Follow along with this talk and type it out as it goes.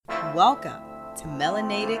Welcome to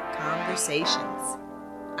Melanated Conversations,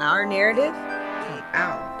 our narrative from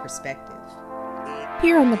our perspective.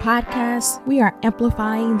 Here on the podcast, we are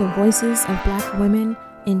amplifying the voices of Black women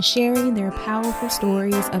and sharing their powerful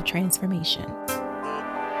stories of transformation.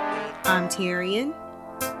 I'm Tyrion.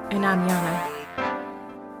 And I'm Yana.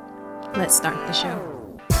 Let's start the show.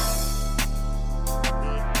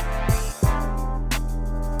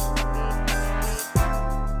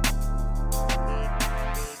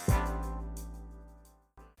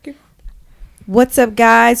 What's up,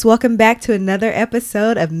 guys? Welcome back to another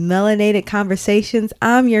episode of Melanated Conversations.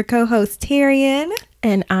 I'm your co-host, Tyrion.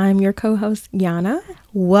 And I'm your co-host, Yana.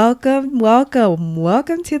 Welcome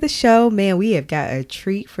to the show. Man, we have got a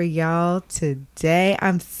treat for y'all today.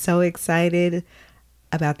 I'm so excited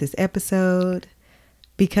about this episode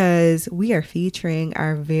because we are featuring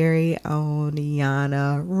our very own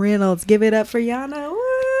Yana Reynolds. Give it up for Yana.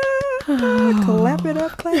 Woo! Clap it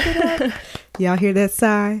up. Y'all hear that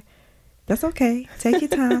sigh? That's okay. Take your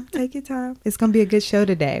time. It's going to be a good show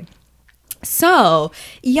today. So,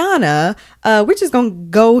 Yana, we're just going to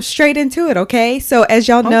go straight into it, okay? So, as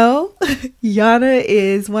y'all know, Yana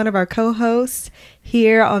is one of our co-hosts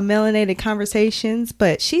here on Melanated Conversations,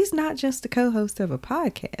 but she's not just a co-host of a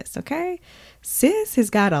podcast, okay? Sis has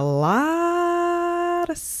got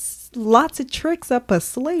lots of tricks up her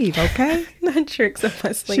sleeve, okay? Not tricks up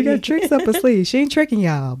her sleeve. She got tricks up her sleeve. She ain't tricking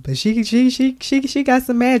y'all, but she got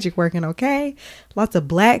some magic working, okay? Lots of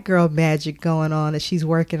Black girl magic going on that she's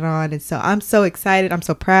working on, and so I'm so excited. I'm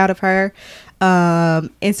so proud of her.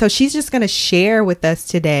 And so she's just gonna share with us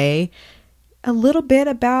today a little bit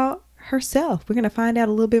about herself. We're gonna find out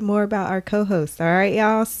a little bit more about our co-host. All right,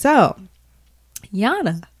 y'all. So,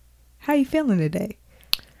 Yana, how you feeling today?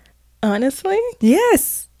 Honestly?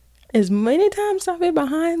 Yes. As many times I've been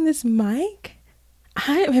behind this mic,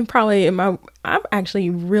 I'm actually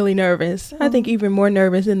really nervous. I think even more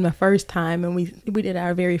nervous than the first time when we did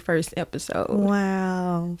our very first episode.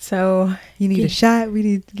 Wow. So you need a shot? We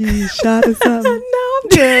need to give you a shot or something? No, I'm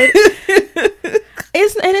good.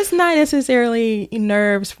 It's not necessarily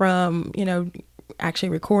nerves from, actually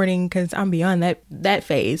recording, because I'm beyond that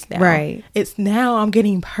phase now. Right. It's now I'm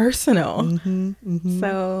getting personal.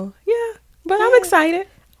 So yeah, but I'm excited.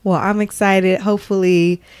 Well, I'm excited.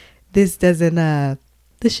 Hopefully this shouldn't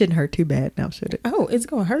hurt too bad now, should it? Oh, it's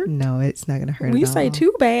going to hurt? No, it's not going to hurt When you at all. say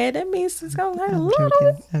too bad, that means it's going to hurt a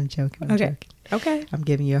little. I'm joking. Okay. I'm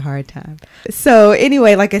giving you a hard time. So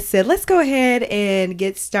anyway, like I said, let's go ahead and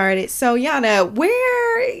get started. So Yana,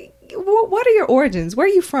 what are your origins? Where are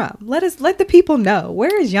you from? Let the people know.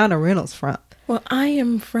 Where is Yana Reynolds from? Well, I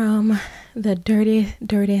am from the dirty,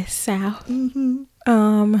 dirty South.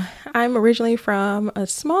 I'm originally from a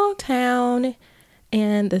small town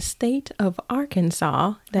in the state of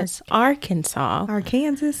Arkansas. That's Arkansas.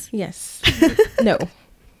 Arkansas? Yes. No,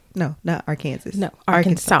 not Arkansas. No,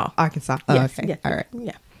 Arkansas. Arkansas. Oh, yes, okay. Yes, all right.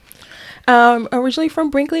 Yeah. Originally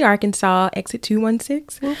from Brinkley, Arkansas, exit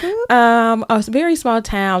 216. A very small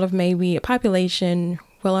town of maybe a population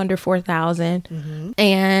well under 4,000.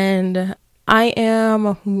 And I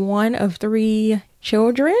am one of 3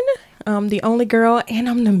 children. I'm the only girl, and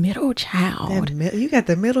I'm the middle child. You got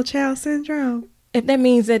the middle child syndrome. If that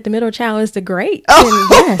means that the middle child is the great, then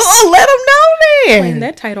yes. Let them know then. Playing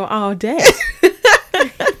that title all day.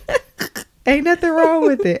 Ain't nothing wrong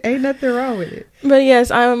with it. But yes,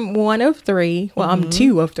 I'm one of 3. Well, I'm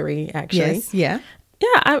 2 of 3, actually. Yes, yeah.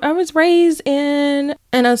 Yeah, I was raised in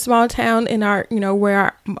a small town in our,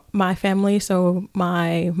 where my family, so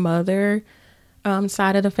my mother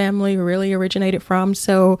side of the family really originated from.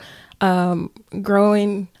 So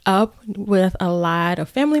growing up with a lot of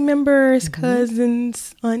family members,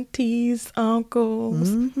 cousins, aunties, uncles,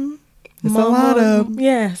 It's a lot of them.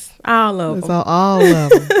 Yes, all of them. All of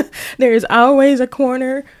them. There's always a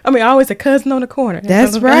corner. Always a cousin on the corner.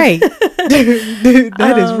 That's right. Dude,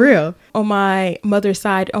 that is real. On my mother's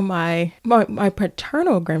side, on my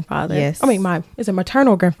paternal grandfather. Yes. It's a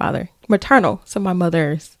maternal grandfather. Maternal. So my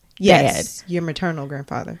mother's dad. Your maternal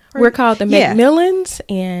grandfather. We're called the Macmillans,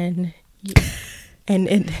 and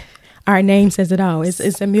our name says it all.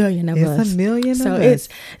 It's a million of us. It's a million so of us.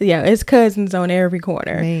 It's cousins on every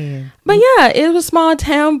corner. Man. But yeah, it was a small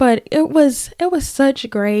town, but it was such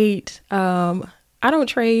great. I don't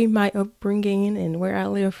trade my upbringing and where I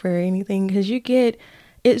live for anything, because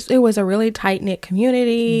it was a really tight knit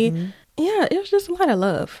community. Yeah, it was just a lot of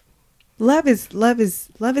love. Love is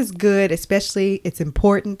good, especially it's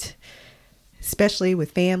important, especially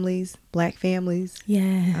with families, Black families.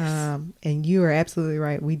 Yes. And you are absolutely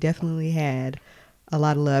right. We definitely had a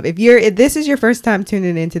lot of love. If this is your first time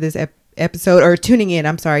tuning into this episode, or tuning in,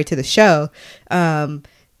 I'm sorry, to the show,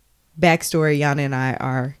 backstory, Yana and I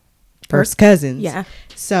are first cousins. Yeah.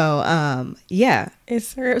 So, yeah.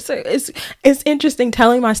 It's interesting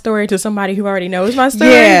telling my story to somebody who already knows my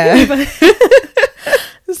story. Yeah.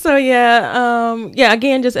 So yeah,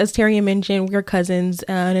 again, just as Terry mentioned, we're cousins,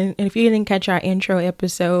 and if you didn't catch our intro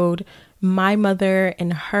episode, my mother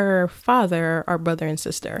and her father are brother and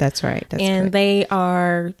sister. That's right. And correct. they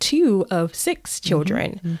are 2 of 6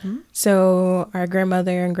 children. Mm-hmm. So our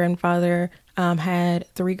grandmother and grandfather had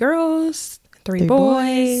 3 girls, 3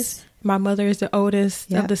 boys. My mother is the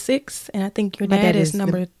oldest of the 6, and I think your dad is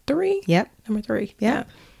number 3. Yep. Number 3. Yeah.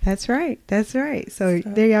 That's right. So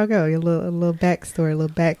there y'all go. A little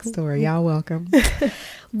backstory. Y'all welcome.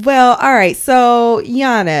 Well, all right. So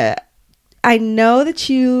Yana, I know that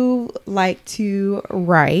you like to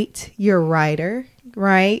write. You're a writer,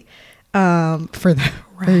 right? For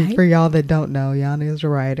y'all that don't know, Yana is a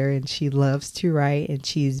writer, and she loves to write, and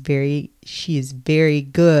she is very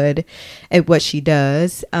good at what she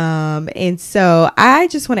does. And so I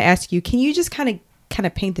just want to ask you, can you just kind of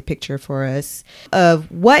paint the picture for us of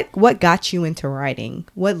what got you into writing?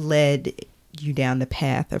 What led you down the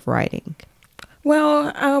path of writing?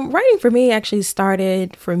 Well, writing for me actually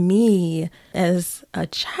started for me as a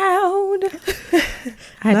child.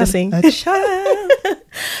 I had to sing. A child.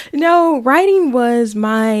 No, writing was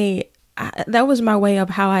that was my way of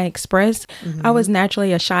how I expressed. Mm-hmm. I was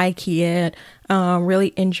naturally a shy kid, really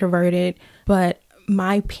introverted, but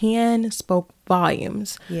my pen spoke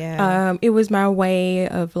volumes. Yeah. It was my way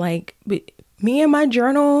of like me and my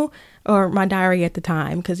journal, or my diary at the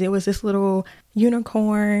time, because it was this little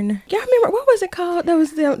unicorn. Yeah, I remember, what was it called? That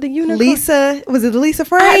was the unicorn. Lisa, was it Lisa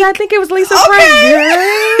Frank? I think it was Lisa Frank. Girl.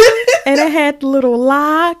 And it had the little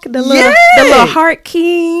lock, the little heart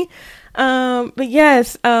key. But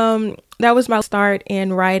yes, that was my start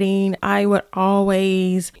in writing. I would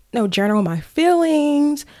always journal my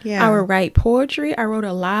feelings. Yeah. I would write poetry. I wrote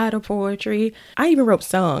a lot of poetry. I even wrote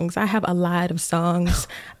songs. I have a lot of songs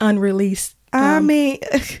unreleased.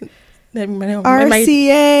 RCA,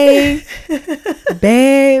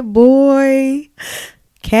 Bad Boy,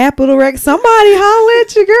 Capitol Records. Somebody holler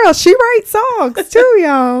at your girl. She writes songs too,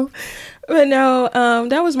 y'all. But no,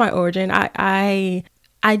 that was my origin. I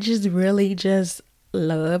just really just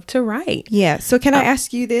love to write. Yeah. So can I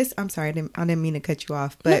ask you this? I'm sorry, I didn't mean to cut you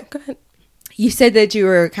off, but go ahead. You said that you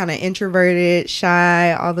were kind of introverted,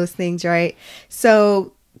 shy, all those things, right?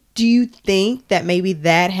 So do you think that maybe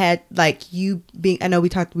that had like you being, I know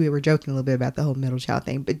we were joking a little bit about the whole middle child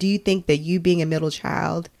thing, but do you think that you being a middle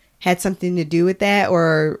child had something to do with that,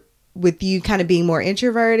 or with you kind of being more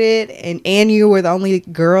introverted and you were the only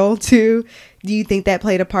girl too? Do you think that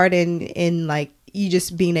played a part in like you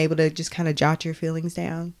just being able to just kind of jot your feelings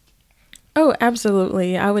down? Oh,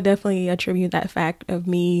 absolutely. I would definitely attribute that fact of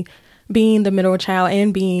me being the middle child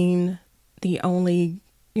and being the only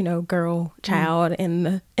girl child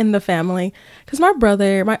in the family, because my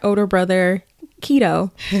older brother, keto,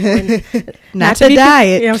 not the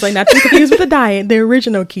diet. Yeah, I was like, not to be confused with the diet, the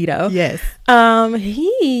original keto. Yes.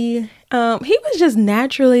 He was just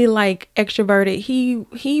naturally like extroverted.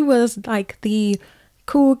 He was like the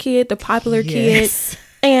cool kid, the popular kid,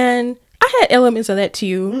 and I had elements of that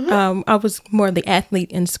too. Mm-hmm. I was more the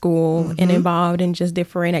athlete in school, mm-hmm. and involved in just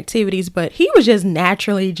different activities, but he was just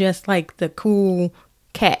naturally just like the cool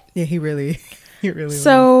cat. Yeah, he really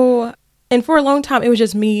so was. And for a long time it was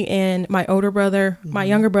just me and my older brother. Mm-hmm. My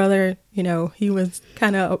younger brother, he was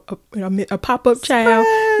kind of a pop-up child.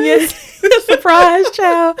 Yes. A surprise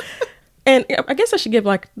child. And I guess I should give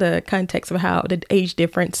like the context of how the age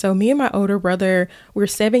difference. So me and my older brother, we're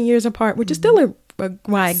 7 years apart, which is still a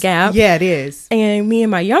wide gap. Yeah, it is. And me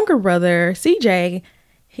and my younger brother, CJ,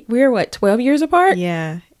 we're 12 years apart?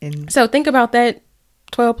 Yeah. And so think about that.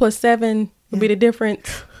 12 plus 7 would be the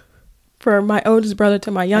difference for my oldest brother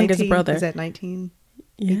to my youngest 19, brother. Is that 19?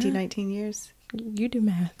 Yeah. 18, 19 years? You do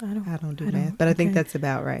math. I don't do math, but I think that's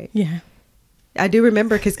about right. Yeah. I do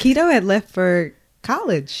remember because Keto had left for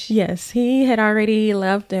college. Yes, he had already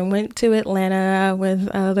left and went to Atlanta with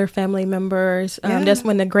other family members. That's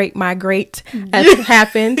when the Great Migrate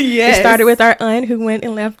happened. Yes. It started with our aunt who went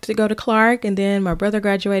and left to go to Clark, and then my brother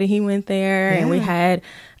graduated. He went there, and we had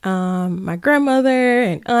my grandmother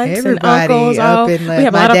and aunts and uncles. We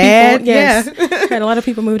have a lot of people. Yes, had a lot of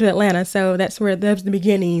people move to Atlanta, so that's the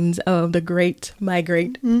beginnings of the Great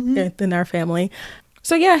Migrate in our family.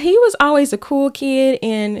 So yeah, he was always a cool kid,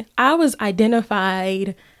 and I was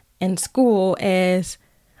identified in school as,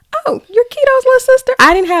 oh, you're Keto's little sister.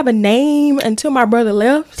 I didn't have a name until my brother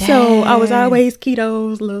left. Dang. So I was always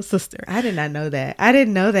Keto's little sister. I did not know that. I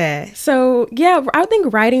didn't know that. So yeah, I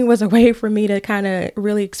think writing was a way for me to kind of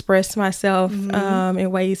really express myself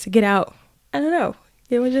in ways to get out. I don't know.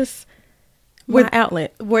 It was just my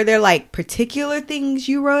outlet. Were there like particular things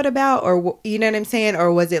you wrote about, or you know what I'm saying,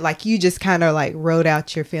 or was it like you just kind of like wrote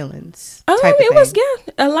out your feelings? It was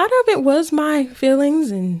a lot of it was my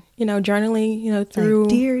feelings and journaling through like,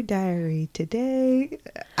 dear diary today.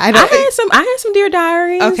 I had some dear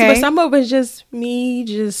diaries, but some of it was just me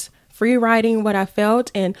just free writing what I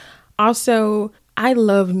felt. And also I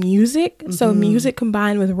love music, so music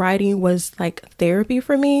combined with writing was like therapy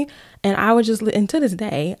for me. And I would just, and to this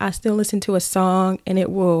day, I still listen to a song and it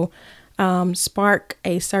will spark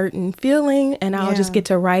a certain feeling, and I'll just get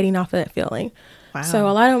to writing off of that feeling. Wow. So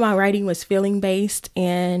a lot of my writing was feeling based.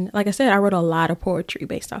 And like I said, I wrote a lot of poetry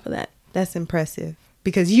based off of that. That's impressive,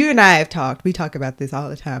 because you and I have talked. We talk about this all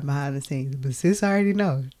the time behind the scenes, but sis already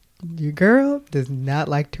knows your girl does not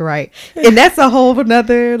like to write. And that's a whole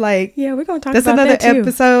another, like, yeah, we're going to talk about that too. That's another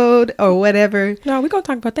episode or whatever. No, we're going to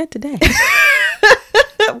talk about that today.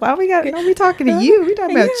 Why we talking to you? We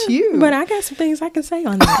talking about you. But I got some things I can say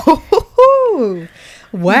on that.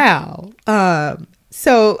 Wow.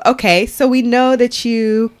 So we know that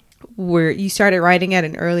you started writing at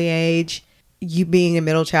an early age. You being a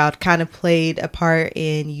middle child kind of played a part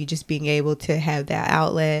in you just being able to have that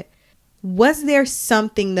outlet. Was there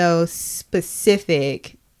something though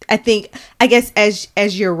specific? I guess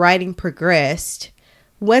as your writing progressed,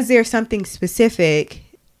 was there something specific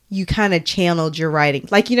you kind of channeled your writing?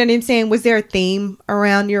 Like, you know what I'm saying? Was there a theme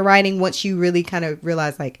around your writing once you really kind of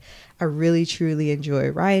realized, like, I really truly enjoy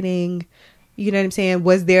writing? You know what I'm saying?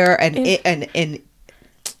 Was there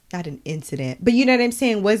not an incident, but you know what I'm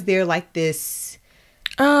saying? Was there like this?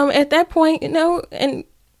 At that point, and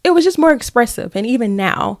it was just more expressive, and even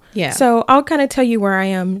now. Yeah. So I'll kind of tell you where I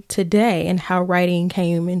am today and how writing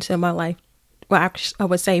came into my life. Well, I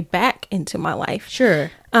would say back into my life. Sure.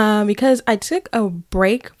 Because I took a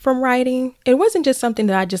break from writing. It wasn't just something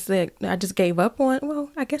that I just gave up on. Well,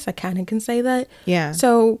 I guess I kind of can say that. Yeah.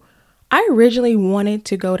 So I originally wanted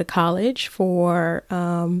to go to college for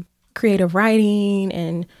creative writing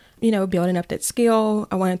and, building up that skill.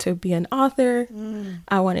 I wanted to be an author.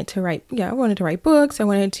 I wanted to write books. I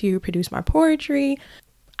wanted to produce my poetry.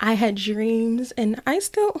 I had dreams, and I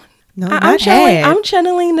still... No, I'm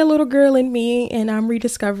channeling the little girl in me, and I'm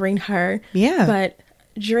rediscovering her. Yeah. But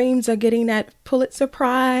dreams are getting that Pulitzer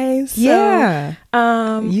Prize. So, yeah.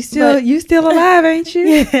 You still alive, ain't you?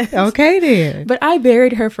 Yes. Okay then. But I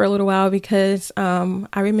buried her for a little while because I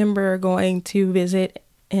remember going to visit,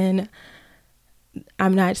 and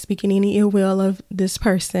I'm not speaking any ill will of this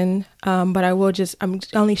person, but I'm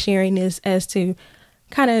only sharing this as to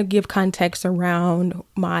kind of give context around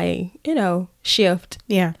my, shift.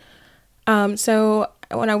 Yeah. So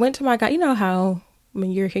when I went to my how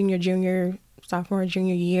when you're in your sophomore,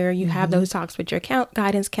 junior year, you have those talks with your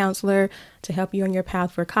guidance counselor to help you on your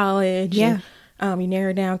path for college. Yeah. And, you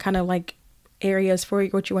narrow down kind of like areas for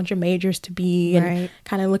what you want your majors to be, and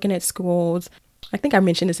kind of looking at schools. I think I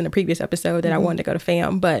mentioned this in a previous episode that I wanted to go to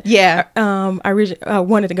FAM, but I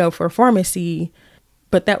wanted to go for pharmacy.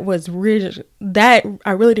 But that was that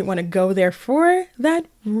I really didn't want to go there for that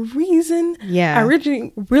reason. Yeah. I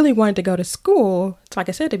originally really wanted to go to school, like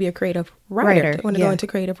I said, to be a creative writer. I wanted to go into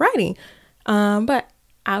creative writing. But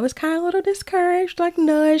I was kind of a little discouraged, like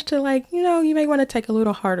nudged to like, you may want to take a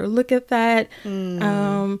little harder look at that.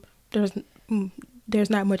 There's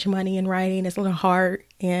not much money in writing. It's a little hard.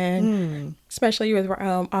 And especially with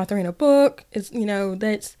authoring a book, it's,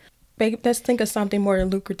 let's think of something more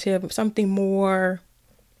lucrative, something more...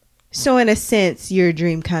 So in a sense, your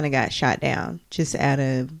dream kind of got shot down just out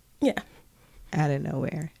of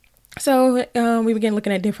nowhere. So we began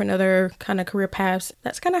looking at different other kind of career paths.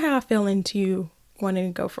 That's kind of how I fell into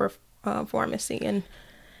wanting to go for pharmacy.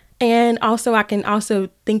 And also I can also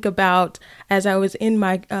think about, as I was in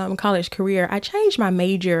my college career, I changed my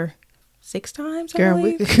major 6 times. Girl,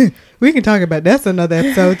 we can talk about that's another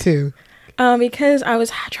episode too. Because I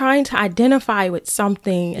was trying to identify with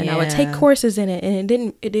something, and I would take courses in it, and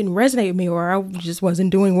it didn't resonate with me, or I just wasn't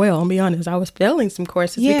doing well. I'll be honest, I was failing some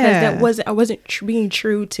courses because I wasn't being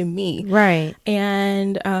true to me. Right.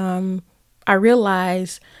 And I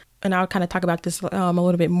realized, and I'll kind of talk about this a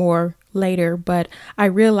little bit more later, but I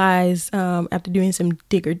realized after doing some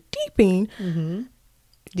digger deeping,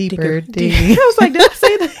 deeper digging. I was like, did I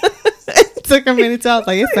say that? It took a minute. I was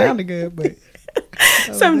like, it sounded good, but.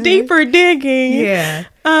 Some deeper digging. Yeah.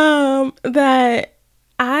 That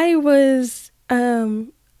I was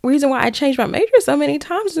reason why I changed my major so many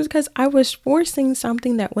times is because I was forcing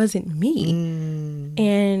something that wasn't me.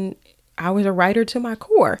 And I was a writer to my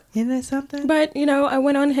core. Isn't that something? But, I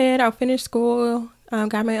went on ahead. I finished school,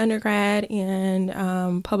 got my undergrad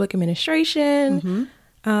in public administration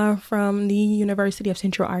from the University of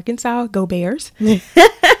Central Arkansas. Go Bears.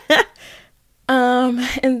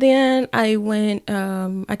 And then I went,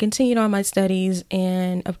 I continued on my studies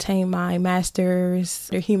and obtained my master's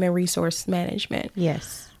in human resource management.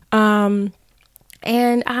 Yes. And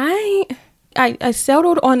I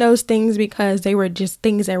settled on those things because they were just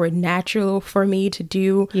things that were natural for me to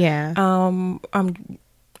do. Yeah. I'm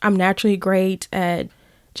naturally great at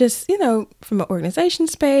just, from an organization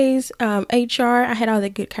space, HR. I had all the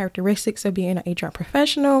good characteristics of being an HR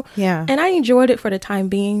professional. Yeah. And I enjoyed it for the time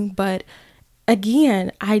being, but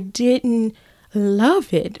again, I didn't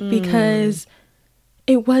love it because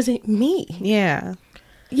it wasn't me. Yeah.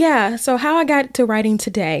 Yeah. So how I got to writing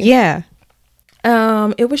today. Yeah.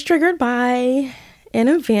 It was triggered by an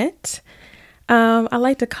event. I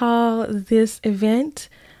like to call this event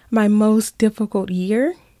my most difficult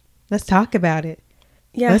year. Let's talk about it.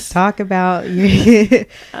 Yes. Let's talk about your...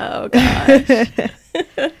 Oh, gosh.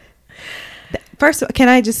 First, can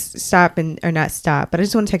I just stop or not stop, but I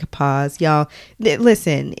just want to take a pause. Y'all,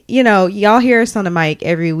 listen, y'all hear us on the mic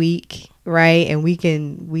every week, right? And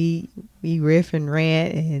we riff and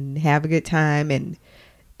rant and have a good time. And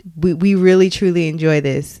we really, truly enjoy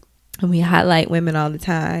this. And we highlight women all the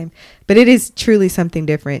time. But it is truly something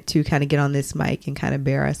different to kind of get on this mic and kind of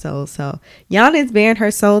bare our soul. So Yana is bearing her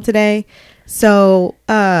soul today. So,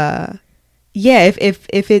 yeah,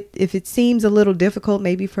 if it seems a little difficult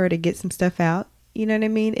maybe for her to get some stuff out, you know what I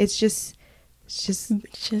mean? Just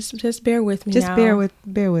bear with me. Just now. bear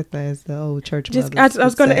with us, the old church. I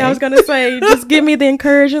was gonna say, just give me the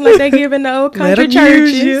encouragement like they give in the old country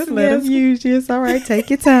churches. Let them use you. It's all right. Take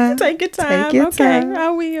your time. Take your time. Take your okay, time. I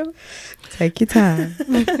will. Take your time.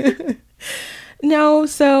 No,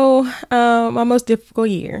 so my most difficult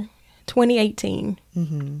year, 2018.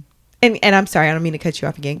 Mm-hmm. And I'm sorry, I don't mean to cut you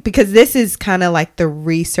off again, because this is kind of like the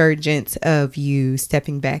resurgence of you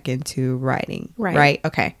stepping back into writing. Right?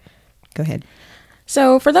 Okay. Go ahead.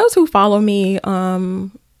 So for those who follow me,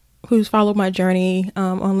 who's followed my journey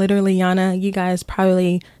on Literally Yana, you guys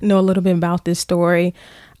probably know a little bit about this story.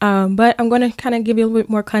 But I'm going to kind of give you a little bit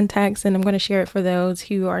more context, and I'm going to share it for those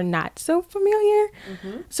who are not so familiar.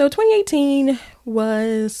 Mm-hmm. So 2018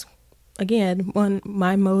 was, again, one of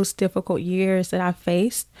my most difficult years that I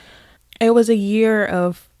faced. It was a year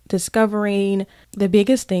of discovering, the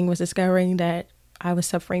biggest thing was discovering that I was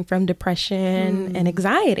suffering from depression and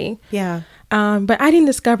anxiety. Yeah. But I didn't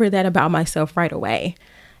discover that about myself right away.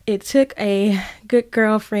 It took a good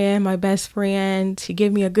girlfriend, my best friend, to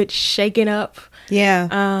give me a good shaking up.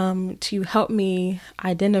 Yeah. To help me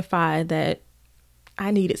identify that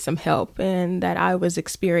I needed some help and that I was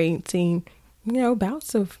experiencing,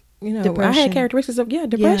 bouts of, depression. I had characteristics of,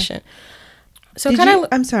 depression. Yeah. So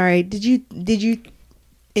I'm sorry. Did you,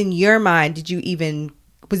 in your mind,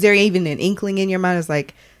 was there even an inkling in your mind? It was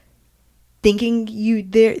like thinking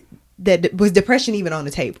that was depression even on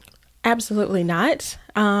the table? Absolutely not.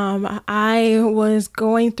 I was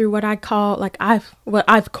going through what I call, what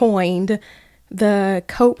I've coined the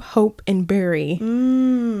cope, hope, and bury.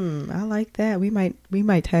 I like that. We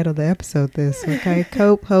might title the episode this, okay?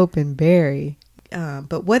 Cope, hope, and bury.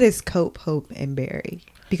 But what is cope, hope, and bury?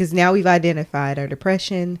 Because now we've identified our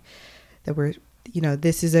depression, that we're,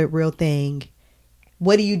 this is a real thing.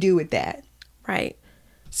 What do you do with that? Right.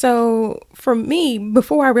 So for me,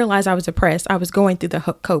 before I realized I was depressed, I was going through the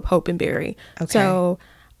cope, hope, and bury. Okay. So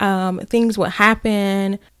things would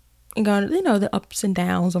happen, the ups and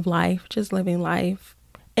downs of life, just living life.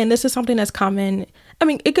 And this is something that's common. I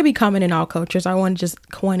mean, it could be common in all cultures. I want to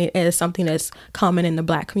just coin it as something that's common in the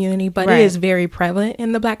Black community, but It is very prevalent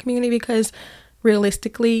in the Black community because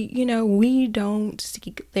realistically, we don't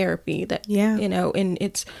seek therapy. And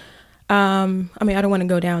it's, I don't want to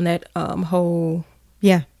go down that whole.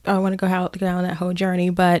 Yeah, I want to go down that whole journey,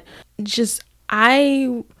 but just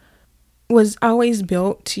I was always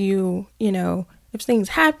built to, if things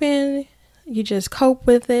happen, you just cope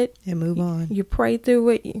with it and move on. You pray through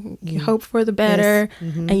it, you hope for the better,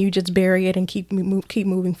 and you just bury it and keep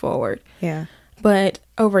moving forward. Yeah. But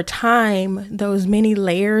over time, those many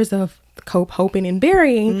layers of cope, hoping, and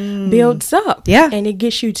burying builds up. Yeah. And it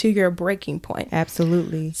gets you to your breaking point.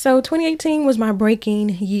 Absolutely. So 2018 was my breaking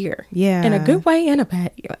year. Yeah. In a good way and a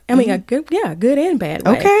bad way. I mean, a good and bad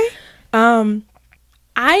way. Okay.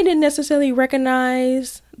 I didn't necessarily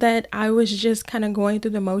recognize that I was just kind of going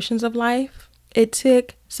through the motions of life. It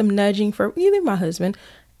took some nudging from either my husband,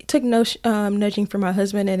 took no nudging from my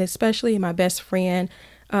husband, and especially my best friend.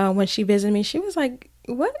 When she visited me, she was like,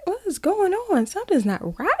 what is going on? Something's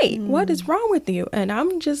not right. What is wrong with you? And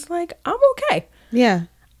I'm just like, I'm okay. Yeah.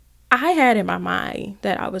 I had in my mind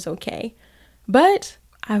that I was okay, but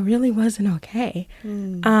I really wasn't okay.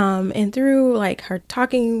 And through like her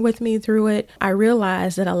talking with me through it, I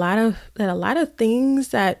realized that a lot of things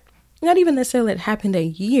that not even necessarily that happened a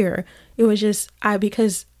year, it was just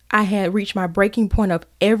because I had reached my breaking point of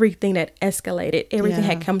everything that escalated. Everything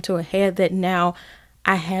had come to a head that now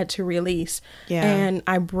I had to release. Yeah. And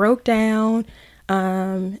I broke down.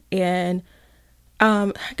 And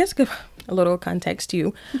I guess give a little context to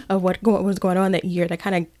you of what was going on that year that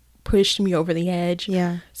kind of pushed me over the edge.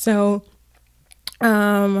 Yeah. So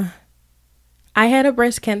I had a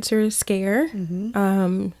breast cancer scare.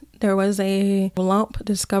 There was a lump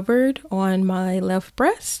discovered on my left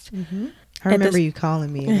breast. I remember you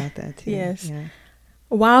calling me about that too. Yes. Yeah.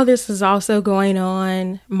 While this is also going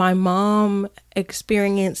on, my mom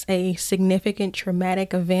experienced a significant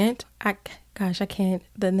traumatic event. I can't,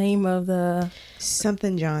 the name of the...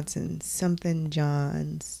 Something Johns.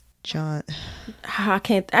 I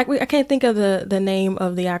can't think of the name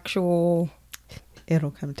of the actual...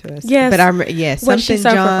 It'll come to us. Yes. But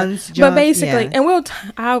something Johns. But basically, and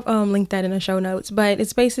I'll link that in the show notes, but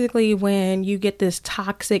it's basically when you get this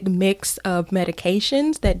toxic mix of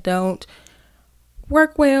medications that don't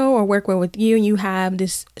work well or work well with you, and you have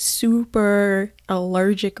this super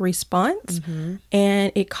allergic response,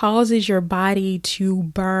 and it causes your body to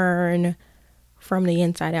burn from the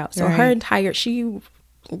inside out. So she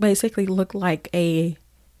basically looked like a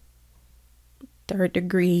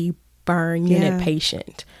 3rd-degree burn unit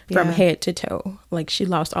patient from head to toe. Like, she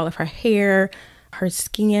lost all of her hair. Her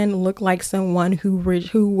skin looked like someone who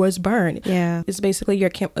was burned. Yeah. It's basically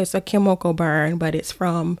it's a chemical burn, but it's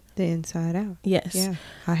from the inside out. Yes. Yeah.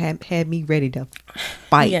 I had me ready to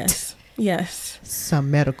fight. Yes.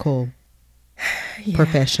 Some medical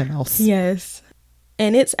professionals. Yes.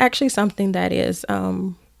 And it's actually something that is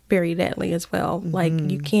very deadly as well. Like,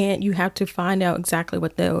 you have to find out exactly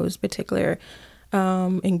what those particular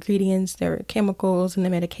ingredients, there are chemicals in the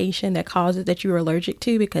medication that causes that you're allergic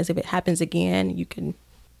to, because if it happens again, you can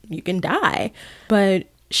die. But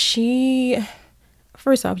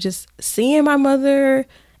first off, just seeing my mother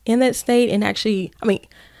in that state, and actually,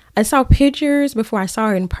 I saw pictures before I saw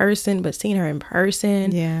her in person, but seeing her in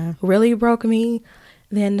person really broke me.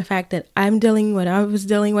 Then the fact that I'm dealing with what I was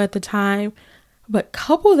dealing with at the time, but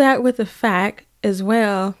couple that with the fact as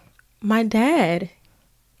well, my dad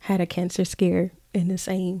had a cancer scare in the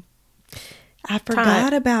same I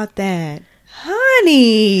forgot about that,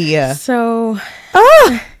 honey. So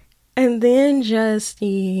and then just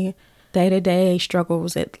the day-to-day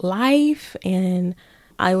struggles at life, and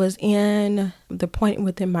I was in the point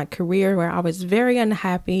within my career where I was very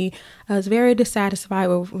unhappy. I was very dissatisfied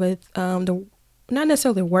with the not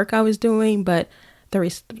necessarily the work I was doing, but the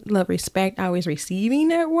respect I was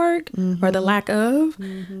receiving at work, or the lack of,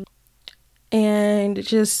 and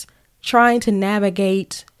just trying to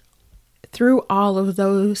navigate through all of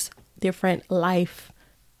those different life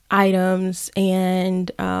items,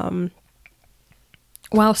 and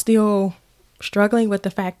while still struggling with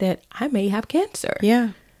the fact that I may have cancer.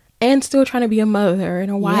 Yeah. And still trying to be a mother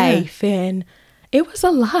and a wife, and it was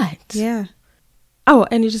a lot. Yeah. Oh,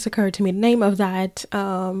 and it just occurred to me, the name of that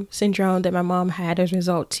syndrome that my mom had as a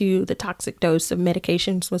result to the toxic dose of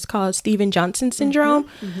medications was called Stevens-Johnson syndrome.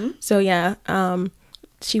 So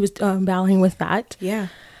she was battling with that. Yeah.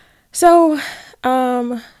 So,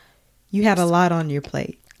 you had a lot on your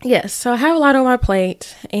plate. Yes. So I have a lot on my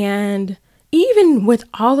plate, and even with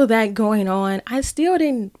all of that going on, I still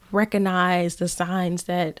didn't recognize the signs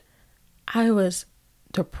that I was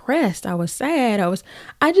depressed. I was sad.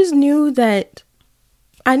 I just knew that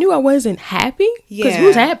I knew I wasn't happy, because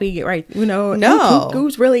who's happy, right? No.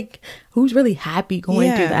 Who's really happy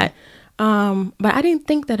going through that? But I didn't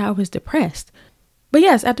think that I was depressed. But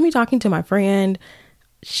yes, after me talking to my friend,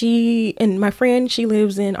 she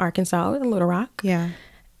lives in Arkansas, in Little Rock. Yeah.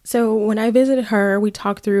 So when I visited her, we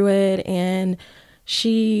talked through it, and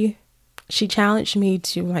she challenged me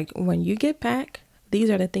to, like, when you get back, these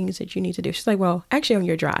are the things that you need to do. She's like, well, actually on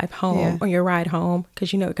your drive home, on your ride home,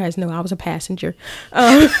 because guys know I was a passenger.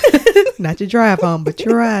 Not your drive home, but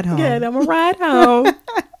your ride home. Yeah, I'm a ride home.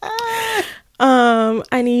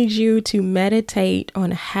 I need you to meditate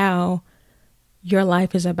on how your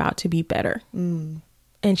life is about to be better. And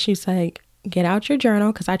she's like, get out your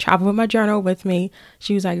journal, because I travel with my journal with me.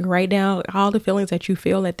 She was like, write down all the feelings that you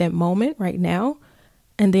feel at that moment right now,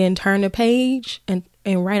 and then turn the page and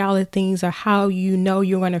and write all the things or how you know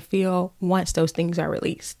you're going to feel once those things are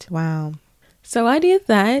released. Wow. So I did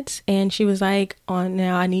that, and she was like, "On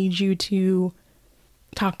now, I need you to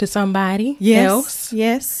talk to somebody else."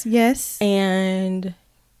 Yes. And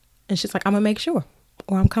she's like, "I'm gonna make sure."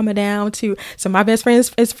 Or I'm coming down to. So my best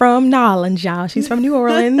friend is from Nolens, y'all. She's from New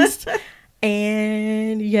Orleans.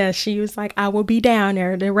 And yeah, she was like, "I will be down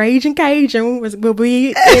there. The Raging Cajun will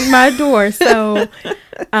be in my door." So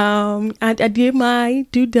I did my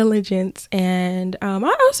due diligence, and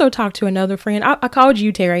I also talked to another friend. I called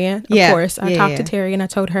you, Terrian, of course. I talked to Terry, and I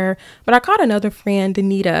told her, but I called another friend,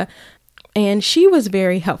 Danita, and she was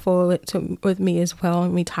very helpful with me as well,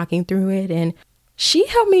 and me talking through it. And she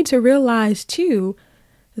helped me to realize too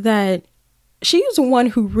that she was the one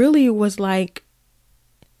who really was like,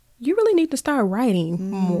 "You really need to start writing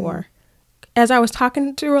more." As I was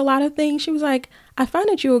talking through a lot of things, she was like, "I find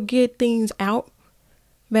that you'll get things out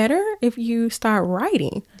better if you start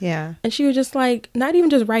writing." Yeah. And she was just like, not even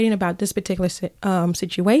just writing about this particular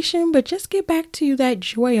situation, but just get back to that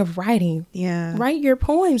joy of writing. Yeah. Write your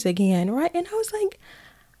poems again, right? And I was like,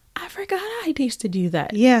 I forgot I used to do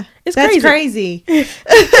that. Yeah. That's crazy.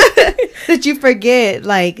 That you forget,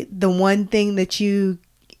 like, the one thing that you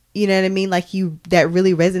know what I mean? Like, that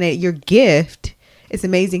really resonated, your gift. It's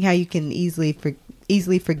amazing how you can easily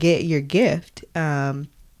forget your gift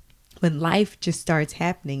when life just starts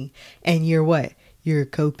happening, and you're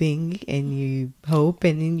coping, and you hope,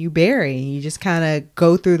 and then you bury, and you just kind of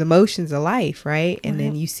go through the motions of life, right? And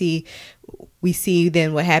then we see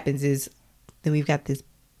then what happens is then we've got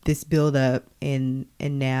this build up, and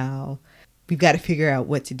now we've got to figure out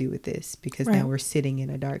what to do with this, because now we're sitting in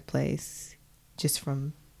a dark place just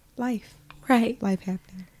from life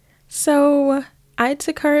happening. So I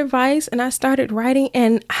took her advice and I started writing,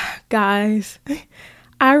 and guys,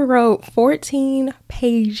 I wrote 14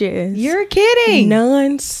 pages. You're kidding.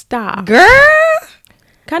 Non-stop. Girl.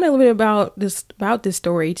 Kind of a little bit about this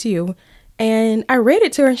story too. And I read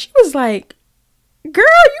it to her, and she was like, "Girl,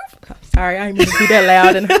 sorry, I didn't mean to be that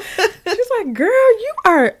loud." And she's like, "Girl, you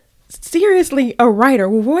are seriously a writer.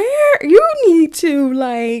 Where you need to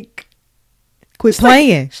like quit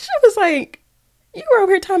playing." She was like, "You were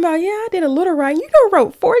over here talking about, I did a little writing. You done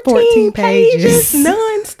wrote 14 pages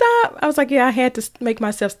non-stop." I was like, "Yeah, I had to make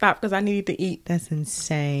myself stop because I needed to eat." That's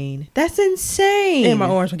insane. And my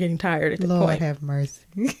arms were getting tired at the point. Lord have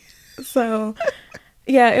mercy. So,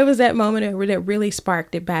 yeah, it was that moment that really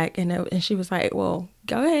sparked it back. And she was like, "Well,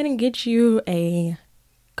 go ahead and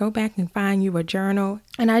go back and find you a journal."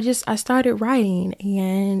 And I started writing,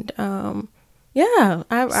 and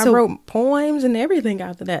I wrote poems and everything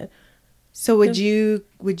after that. So would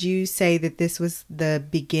you say that this was the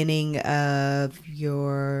beginning of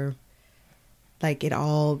your, like, it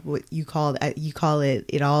all, what you call it,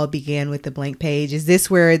 it all began with the blank page? Is this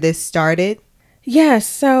where this started? Yes.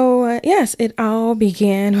 So yes, it all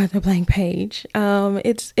began with a blank page.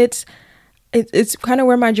 It's kind of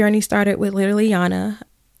where my journey started with Literally Yana.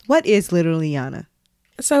 What is Literally Yana?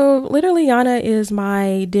 So Literally Yana is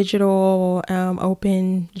my digital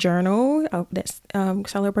open journal that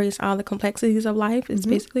celebrates all the complexities of life. It's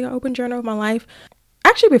basically an open journal of my life.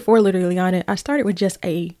 Actually, before Literally Yana, I started with just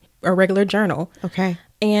a regular journal. Okay.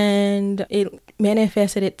 And it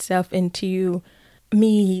manifested itself into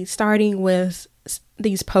me starting with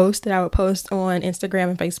these posts that I would post on Instagram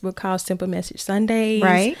and Facebook called Simple Message Sundays.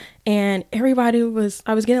 Right. And everybody I was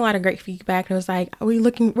getting a lot of great feedback. It was like, we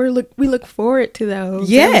look forward to those.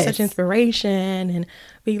 Yes. Such inspiration, and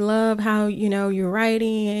we love how, you're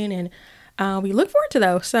writing, and we look forward to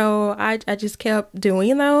those. So I just kept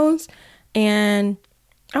doing those, and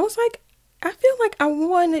I was like, I feel like I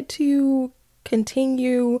wanted to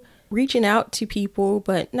continue reaching out to people,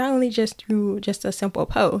 but not only just through just a simple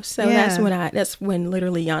post. So that's when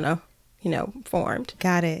Literally Yana, formed.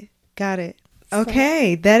 Got it.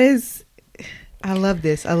 Okay. That is, I love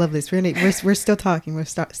this. We're still talking. We're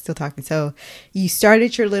still talking. So you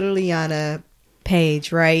started your Literally Yana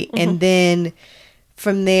page, right? Mm-hmm. And then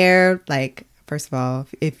from there, like, first of all,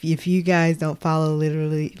 if you guys don't follow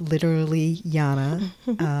Literally Yana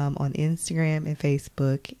on Instagram and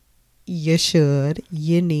Facebook, you should.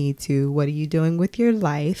 You need to. What are you doing with your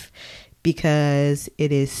life? Because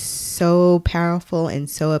it is so powerful and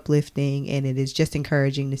so uplifting, and it is just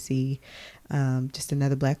encouraging to see just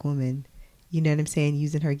another Black woman, you know what I'm saying,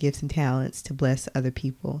 using her gifts and talents to bless other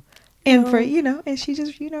people. And for, and she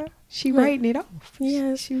just, she writing it off.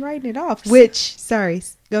 Yeah. She writing it off. Which, sorry,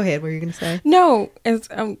 go ahead. What were you going to say? No,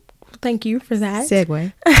 thank you for that.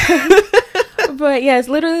 Segue. But yes,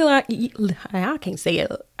 literally, like, I can't say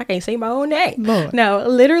it. I can't say my own name. Lord. No,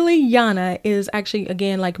 literally, Yana is actually,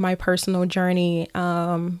 again, like my personal journey,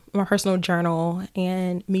 my personal journal,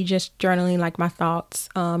 and me just journaling like my thoughts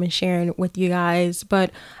and sharing with you guys. But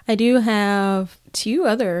I do have 2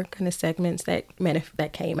 other kind of segments that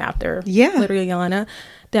came after. Yeah. Literally, Yana,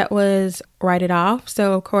 that was Write It Off.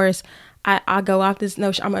 So, of course, I go off this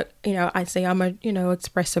notion. I'm a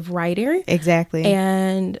expressive writer. Exactly.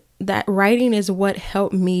 And that writing is what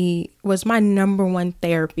helped me, was my number one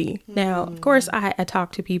therapy. Now, of course, I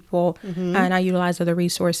talk to people and I utilize other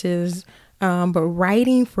resources. But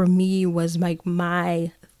writing for me was like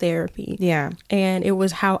my therapy. Yeah. And it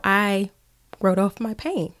was how I wrote off my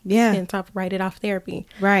pain. Yeah. And so Write It Off therapy.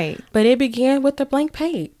 Right. But it began with a blank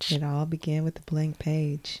page. It all began with a blank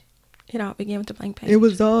page. It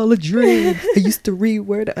was all a dream. I used to read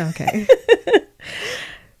word. Okay.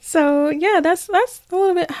 So yeah, that's a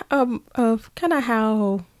little bit of kind of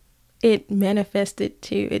how it manifested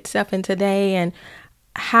to itself in today, and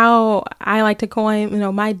how I like to coin,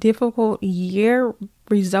 my difficult year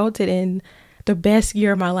resulted in the best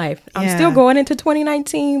year of my life. I'm still going into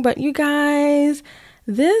 2019, but you guys,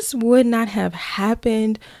 this would not have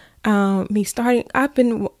happened. I've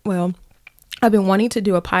been wanting to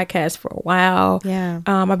do a podcast for a while. Yeah.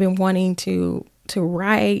 I've been wanting to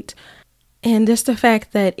write. And just the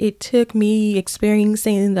fact that it took me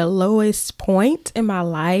experiencing the lowest point in my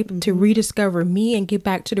life to rediscover me and get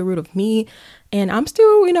back to the root of me. And I'm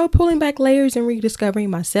still, pulling back layers and rediscovering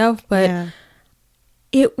myself. But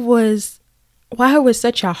it was, while it was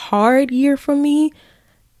such a hard year for me,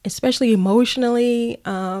 especially emotionally,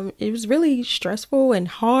 it was really stressful and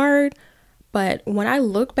hard. But when I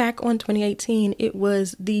look back on 2018, it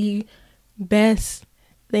was the best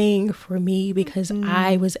thing for me, because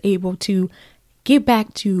I was able to get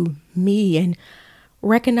back to me and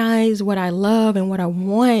recognize what I love and what I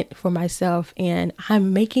want for myself. And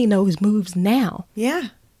I'm making those moves now. Yeah.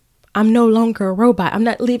 I'm no longer a robot. I'm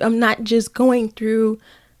not just going through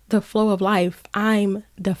the flow of life. I'm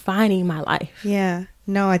defining my life. Yeah.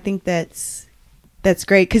 No, I think that's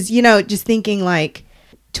great. 'Cause, just thinking like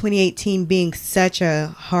 2018 being such a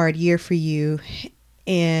hard year for you,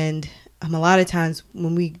 and a lot of times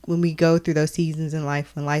when we go through those seasons in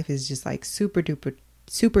life, when life is just like super duper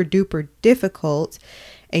difficult,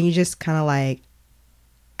 and you just kind of like,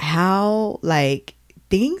 how like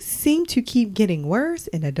things seem to keep getting worse,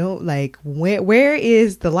 and I don't like, where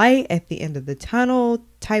is the light at the end of the tunnel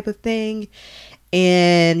type of thing.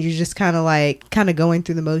 And you're just kind of going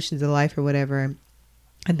through the motions of life or whatever.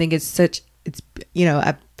 I think I'm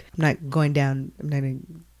not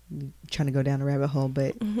trying to go down a rabbit hole,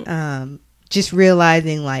 but just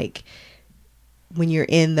realizing like when you're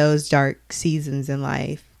in those dark seasons in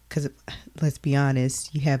life, because let's be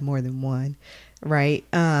honest, you have more than one, right?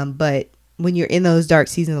 But when you're in those dark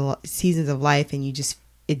seasons of life, and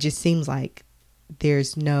it just seems like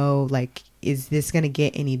there's no like, is this going to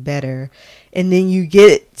get any better? And then you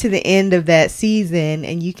get to the end of that season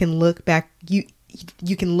and you can look back, you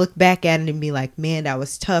can look back at it and be like, man, that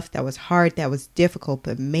was tough. That was hard. That was difficult.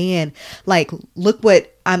 But man, like, look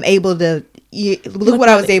what I'm able to, look what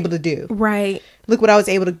I was able to do. Right. Look what I was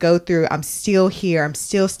able to go through. I'm still here. I'm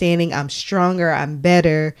still standing. I'm stronger. I'm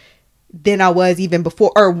better than I was even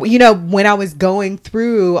before. Or, when I was going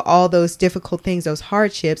through all those difficult things, those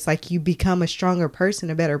hardships, like, you become a stronger person,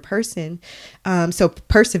 a better person. So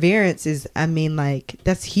perseverance is, like,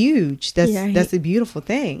 that's huge. That's a beautiful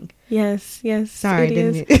thing. Yes. Sorry,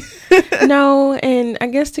 didn't it? No, and I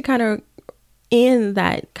guess to kind of end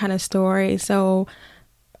that kind of story. So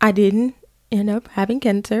I didn't end up having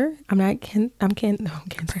cancer. I'm cancer.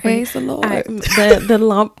 Praise the Lord. The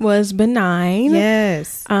lump was benign.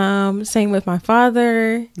 Yes. Same with my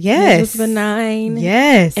father. Yes. It was benign.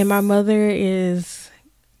 Yes. And my mother is,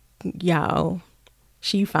 y'all,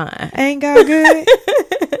 she fine. Ain't God good?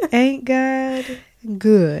 Ain't God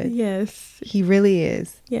good? Yes. He really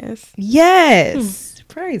is. Yes.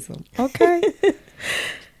 Praise him. Okay.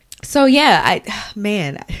 So yeah,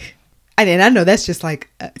 I know that's just like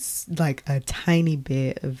a tiny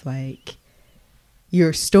bit of like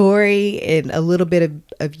your story and a little bit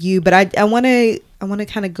of you, but I want to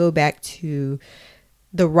kind of go back to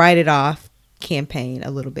the Write It Off campaign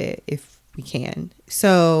a little bit if we can.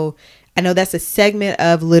 So I know that's a segment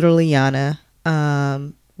of Literally Yana,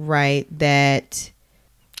 right? That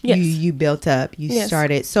you built up,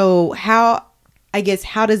 started. So how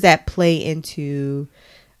does that play into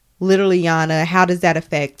Literally Yana? How does that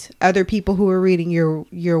affect other people who are reading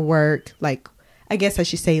your work? Like, I guess I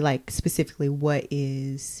should say, like, specifically, what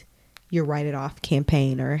is your Write It Off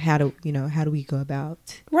campaign, or how do we go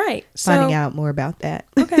about finding out more about that?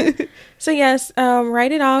 Okay. So yes,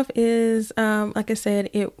 Write It Off is, like I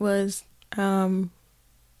said, it was kind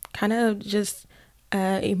of just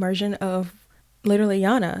immersion of literally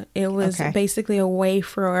Yana. It was basically a way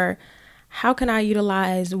for how can I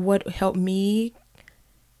utilize what helped me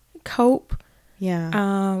cope.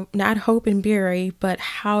 Yeah. Not hope and bury, but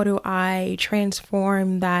how do I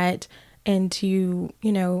transform that into,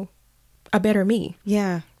 a better me?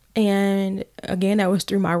 Yeah. And again, that was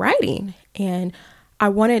through my writing. And I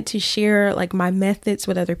wanted to share like my methods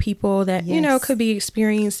with other people that, could be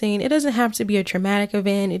experiencing. It doesn't have to be a traumatic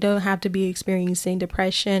event. It doesn't have to be experiencing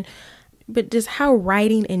depression, but just how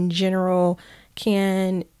writing in general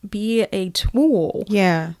can be a tool.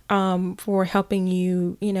 Yeah. For helping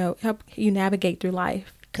you, help you navigate through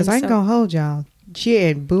life. Cause I ain't gonna hold y'all. She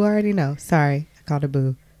and Boo already know. Sorry. I called her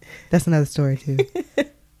Boo. That's another story too.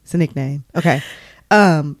 It's a nickname. Okay.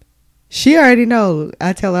 She already know.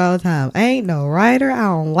 I tell her all the time, I ain't no writer. I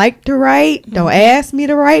don't like to write. Mm-hmm. Don't ask me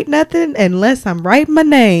to write nothing unless I'm writing my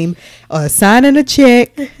name or signing a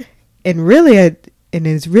check. And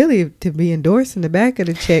it's really to be endorsed in the back of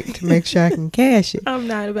the check to make sure I can cash it. I'm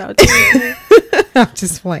not about to. I'm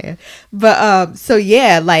just playing. But so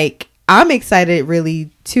yeah, like I'm excited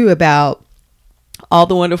really too about all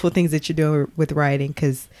the wonderful things that you're doing with writing,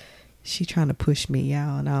 because she trying to push me,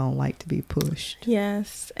 y'all, and I don't like to be pushed.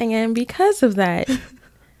 Yes. And because of that,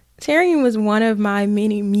 Taryn was one of my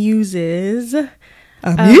many muses.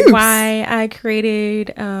 Why I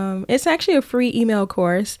created, it's actually a free email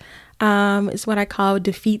course. It's what I call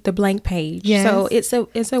Defeat the Blank Page. Yes. So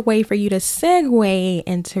it's a way for you to segue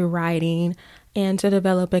into writing and to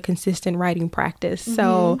develop a consistent writing practice. Mm-hmm.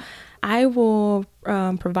 So I will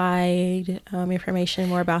provide information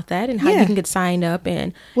more about that and how you can get signed up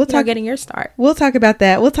and getting your start. We'll talk about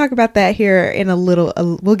that. We'll talk about that here in a little.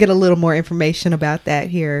 We'll get a little more information about that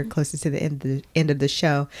here closer to the end of the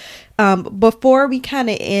show. Before we kind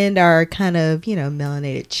of end our kind of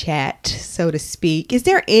melanated chat, so to speak, is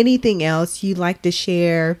there anything else you'd like to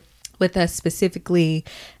share with us specifically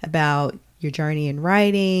about your journey in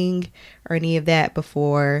writing or any of that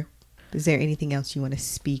before? Is there anything else you want to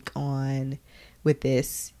speak on with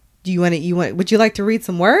this? Would you like to read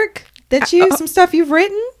some work some stuff you've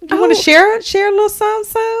written? You want to share a little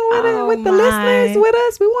something with the listeners with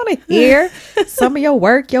us? We want to hear some of your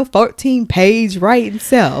work, your 14-page writing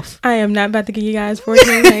self. I am not about to give you guys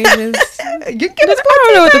 14 pages. I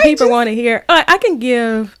don't know what the people want to hear. I can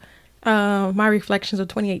give my reflections of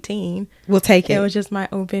 2018. We'll take it. It was just my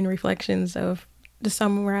open reflections to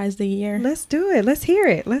summarize the year. Let's do it. Let's hear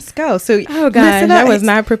it. Let's go. So, oh gosh, I was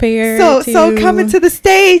not prepared. So coming to the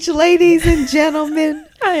stage, ladies and gentlemen.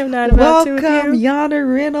 I am not about to. Welcome, Yana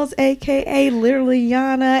Reynolds, aka literally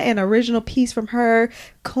Yana, an original piece from her,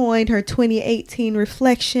 coined her 2018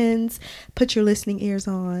 reflections. Put your listening ears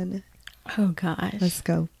on. Oh gosh. Let's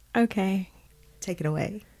go. Okay. Take it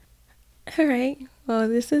away. All right. Well,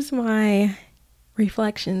 this is my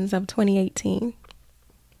reflections of 2018.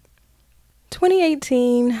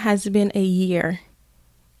 2018 has been a year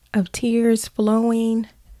of tears flowing,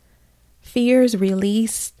 fears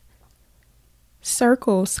released,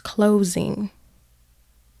 circles closing,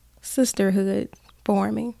 sisterhood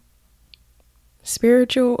forming,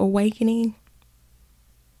 spiritual awakening,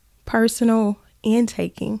 personal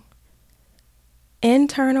intaking,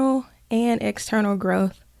 internal and external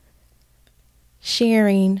growth,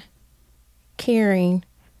 sharing, caring,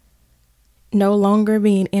 no longer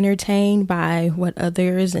being entertained by what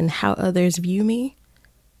others and how others view me,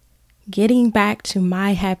 getting back to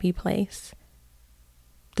my happy place,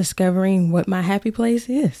 discovering what my happy place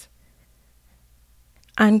is,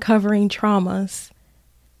 uncovering traumas,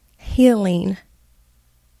 healing,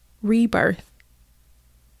 rebirth,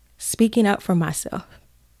 speaking up for myself,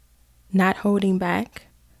 not holding back,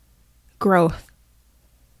 growth,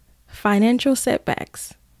 financial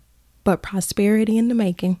setbacks, but prosperity in the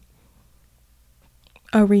making,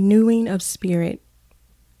 a renewing of spirit,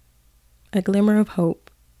 a glimmer of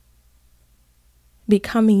hope,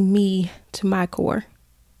 becoming me to my core.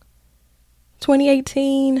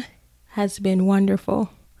 2018 has been wonderful.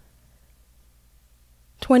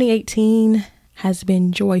 2018 has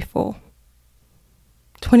been joyful.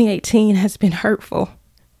 2018 has been hurtful.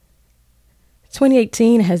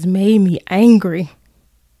 2018 has made me angry.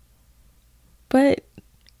 But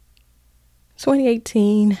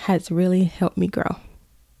 2018 has really helped me grow.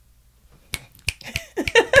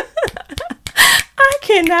 I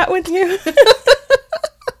cannot with you.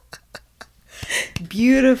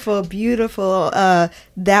 Beautiful, beautiful.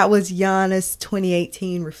 That was Yana's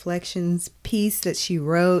 2018 reflections piece that she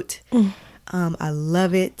wrote. I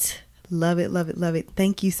love it. Love it, love it, love it.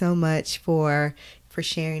 Thank you so much for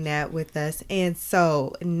sharing that with us. And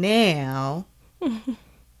so now we're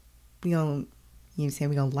gonna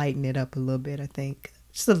lighten it up a little bit, I think.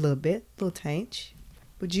 Just a little bit, a little tinge.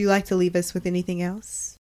 Would you like to leave us with anything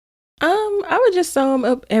else? I would just sum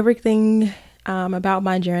up everything about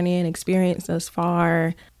my journey and experience thus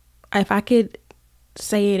far. If I could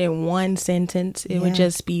say it in one sentence, it would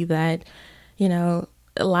just be that,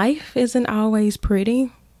 life isn't always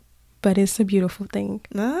pretty, but it's a beautiful thing.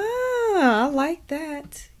 Ah, I like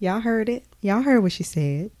that. Y'all heard it. Y'all heard what she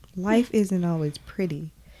said. Life isn't always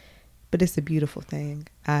pretty, but it's a beautiful thing.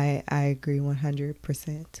 I agree 100%.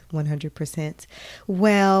 100%.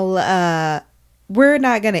 Well, we're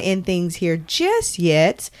not going to end things here just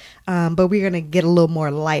yet, but we're going to get a little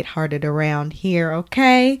more lighthearted around here,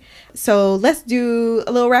 okay? So let's do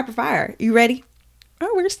a little rapid fire. You ready?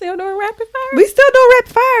 Oh, we're still doing rapid fire? We still doing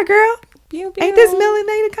rapid fire, girl. Pew, pew. Ain't this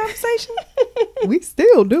melanated conversation? We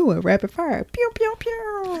still doing rapid fire. Pew, pew,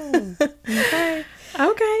 pew. Okay.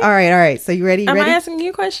 Okay. All right. So you ready? Am ready? I asking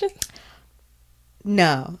you questions?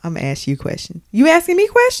 No, I'm going to ask you questions. You asking me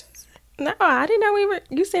questions? No, I didn't know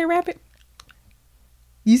you said rapid.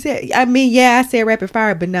 You said, I said rapid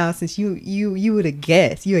fire, but now since you would have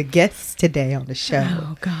guessed, you're a guest today on the show.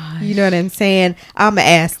 Oh gosh, you know what I'm saying? I'm gonna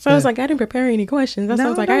ask. So I was like, I didn't prepare any questions. That's no, I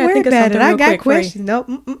was like, don't I gotta think of something I got quick questions. Nope.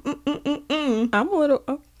 I'm a little.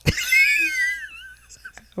 Oh.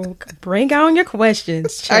 Bring on your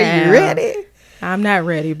questions, child. Are you ready? I'm not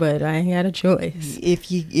ready, but I ain't got a choice.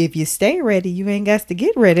 If you stay ready, you ain't got to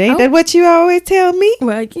get ready. Ain't that what you always tell me?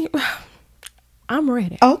 Well, I'm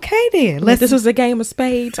ready. Okay then. If this was a game of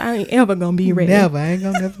spades, I ain't ever gonna be ready. Never. I ain't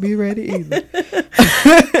gonna never be ready either.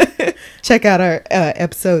 Check out our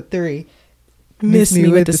episode 3. Miss me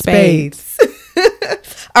with the spades.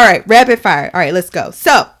 All right, rapid fire. All right, let's go.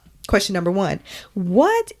 So, question number 1.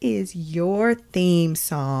 What is your theme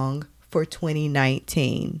song for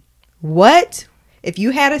 2019? What, if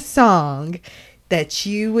you had a song that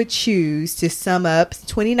you would choose to sum up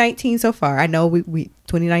 2019 so far? I know we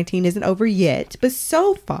 2019 isn't over yet, but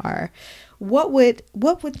so far, what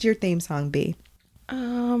would your theme song be?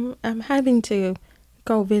 I'm having to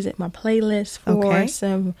go visit my playlist for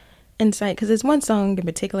some insight, because there's one song in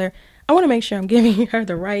particular. I want to make sure I'm giving her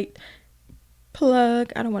the right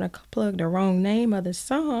plug. I don't want to plug the wrong name of the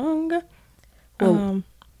song.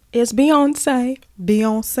 It's Beyonce.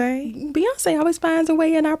 Beyonce always finds a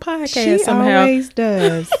way in our podcast. She somehow. Always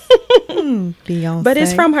does. Beyonce. But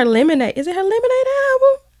it's from her Lemonade. Is it her Lemonade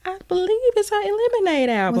album? I believe it's her Lemonade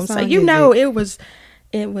album. So it was.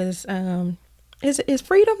 Is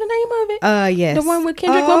Freedom the name of it? Yes. The one with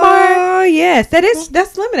Kendrick Lamar. Oh yes,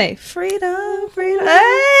 that's Lemonade. Freedom.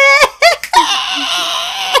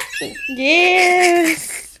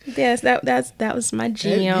 Yes, that was my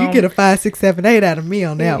jam. You get a 5, 6, 7, 8 out of me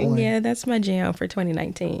on that one. Yeah, that's my jam for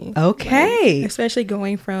 2019. Okay. Especially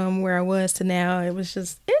going from where I was to now, it was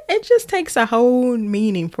just it just takes a whole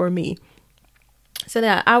meaning for me. So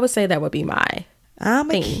that I would say that would be my.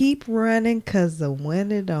 I'ma keep running because the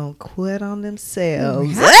winner don't quit on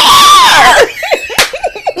themselves.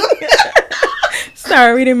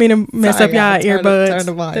 Sorry, we didn't mean to mess up y'all earbuds. Turn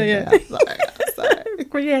the volume down. Sorry.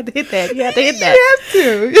 You had to hit that. You have to.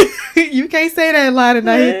 You can't say that line and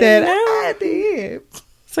not hit that. I did.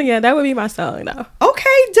 So yeah, that would be my song though.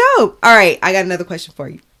 Okay, dope. All right, I got another question for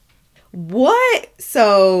you.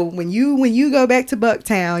 So when you go back to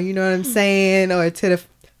Bucktown, you know what I'm saying, or to the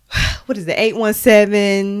what is it,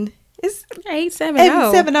 817? It's 870.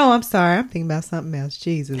 870. I'm sorry, I'm thinking about something else.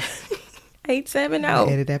 Jesus.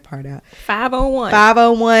 870. Edit that part out. 501.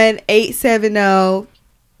 501 870.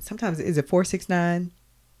 Sometimes is it 469?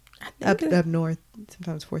 Up north.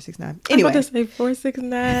 Sometimes 469. Anyway. I'm about to say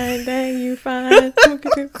 469. Dang, you fine.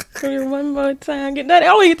 One more time. Get that. I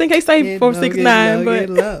don't even think they say 469, but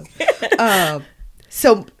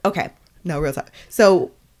so okay. No, real talk.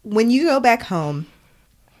 So when you go back home,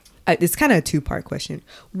 it's kind of a 2-part question.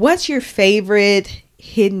 What's your favorite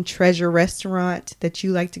hidden treasure restaurant that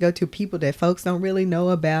you like to go to? People that folks don't really know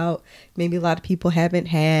about. Maybe a lot of people haven't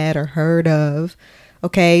had or heard of.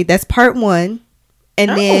 Okay, that's part 1.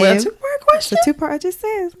 And then a 2-part question. It's a 2-part. I just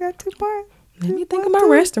said it's got 2 parts. Let me think of my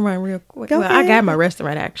restaurant real quick. I got my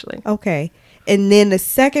restaurant actually. Okay, and then the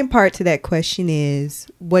second part to that question is,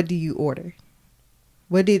 what do you order?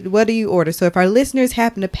 What do you order? So if our listeners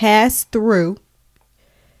happen to pass through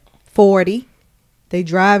 40, they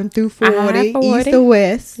driving through 40 east or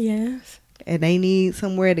west. Yes. And they need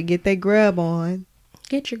somewhere to get their grub on.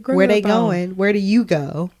 Get your grub Where they on. going? Where do you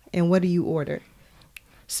go? And what do you order?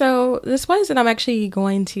 So this place that I'm actually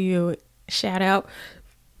going to shout out,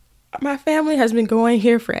 my family has been going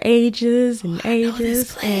here for ages and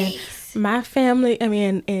ages, and my family, I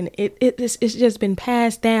mean, and it's just been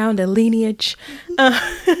passed down the lineage.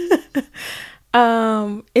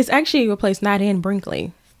 It's actually a place not in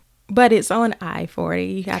Brinkley, but it's on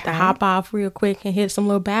I-40. You got to hop off real quick and hit some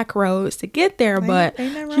little back roads to get there, but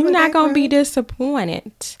you're not gonna be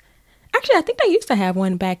disappointed. Actually, I think they used to have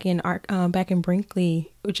one back in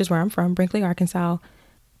Brinkley, which is where I'm from, Brinkley, Arkansas.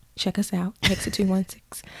 Check us out, exit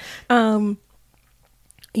 216.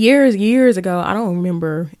 Years ago, I don't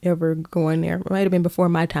remember ever going there. It might have been before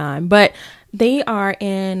my time, but they are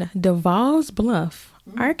in Devils Bluff,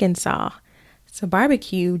 Arkansas. It's a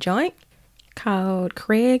barbecue joint called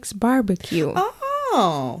Craig's Barbecue.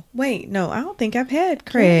 Oh, wait, no, I don't think I've had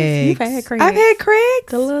Craig's. You've had Craig's. I've had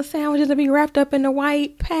Craig's. The little sandwiches that be wrapped up in the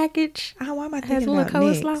white package. Oh, why am I Has thinking a little about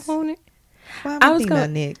Nick's? coleslaw on it. Why am I thinking about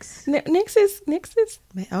Nick's? Nick's is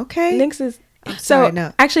Okay. Nick's is. I'm So sorry,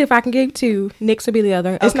 no. actually, if I can give two, Nick's will be the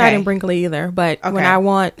other. It's not Okay. in Brinkley either. But when Okay. I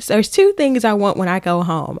want, so there's two things I want when I go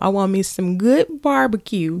home. I want me some good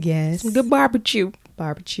barbecue. Yes. Some good barbecue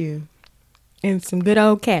Barbecue. and some good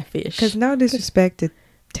old catfish. Because no disrespect to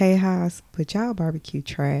Tejas, but y'all barbecue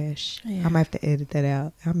trash. Yeah. I might have to edit that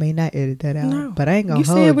out. I may not edit that out, No. but I ain't gonna You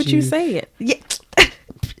hold said what you said. Yeah.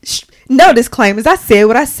 No disclaimers. I said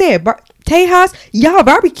what I said. Tejas, y'all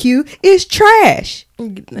barbecue is trash.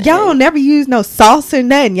 Y'all never use no sauce or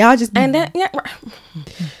nothing. Y'all just And that, yeah.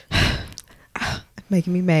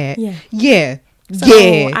 making me mad. Yeah. Yeah. So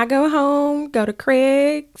Yeah. I go home, go to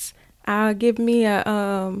Craig's. I'll give me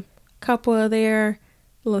a couple of their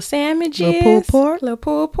little sandwiches. Little pulled pork? Little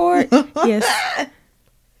pulled pork. Yes.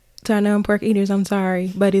 To our non-pork eaters, I'm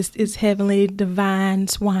sorry, but it's heavenly divine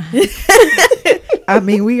swine. I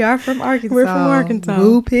mean, we are from Arkansas. We're from Arkansas.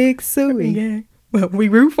 Woo pig suey. Yeah. Well, we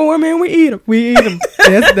root for them and we eat them. We eat them.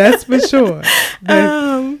 That's for sure.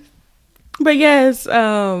 But yes,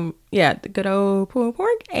 yeah, the good old pulled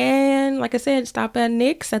pork, and like I said, stop at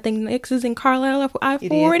Nick's. I think Nick's is in Carlisle off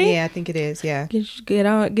I-40. Yeah, I think it is. Yeah. Get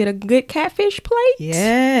a good catfish plate.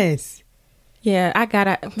 Yes. Yeah, I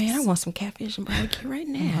want some catfish and barbecue right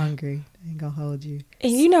I'm now. hungry. I ain't gonna hold you.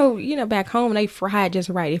 And you know, back home they fry it just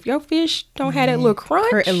right. If your fish don't have that little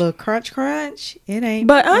crunch, A little crunch, it ain't.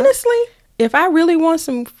 but honestly, if I really want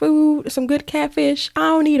some food, some good catfish, I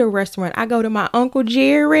don't need a restaurant. I go to my Uncle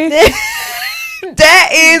Jerry. That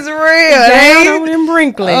is real. Down over in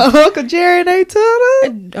Brinkley. Uncle Jerry, they told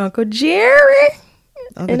us. Uncle Jerry.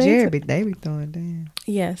 Uncle And Jerry, they be throwing down.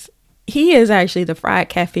 Yes. He is actually the fried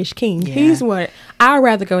catfish king. Yeah. He's what I'd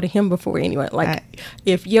rather go to him before anyone. Like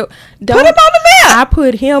if you Put him on the map. I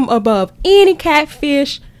put him above any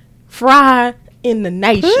catfish fry in the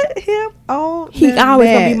nation. Put him on. He the always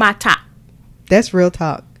map. gonna be my top. That's real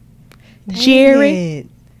talk. Jerry. Dang it.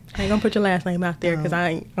 I ain't gonna put your last name out there because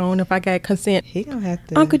I don't know if I got consent. He gonna have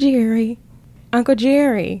to. Uncle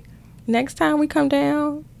Jerry. Next time we come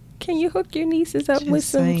down, can you hook your nieces up Just with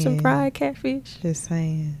some saying. fried catfish? Just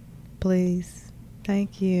saying. Please.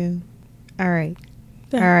 Thank you. All right.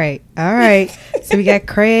 Yeah. All right. So we got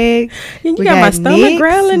Craig. You we got my stomach Nick's.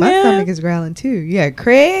 growling My now. stomach is growling too. Yeah,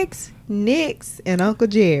 Craig's, Nick's, and Uncle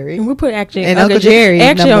Jerry. And we put actually And Uncle Jerry is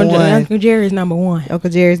actually number one. Uncle Jerry's number one. Uncle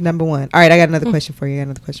Jerry's number one. All right, I got another question for you.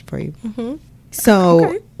 Mm-hmm. So,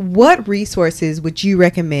 Okay. what resources would you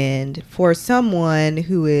recommend for someone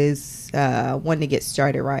who is wanting to get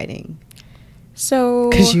started writing? So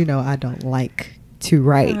Because you know I don't like to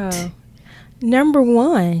write. Number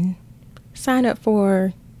one, sign up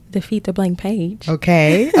for Defeat the Blank Page.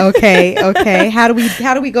 Okay. How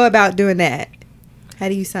do we go about doing that? How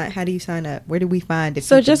do you sign up? Where do we find it?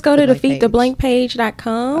 So just go to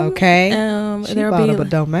defeattheblankpage.com. Okay. She There'll bought be up a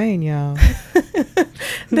domain, y'all.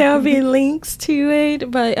 there'll be links to it,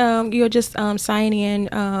 but you'll just sign in.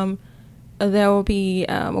 There will be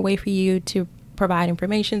a way for you to provide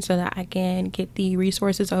information so that I can get the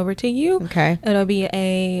resources over to you. Okay. It'll be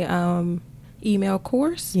a email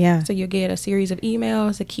course. Yeah. So you'll get a series of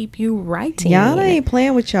emails to keep you writing. Y'all ain't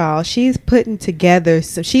playing with y'all. She's putting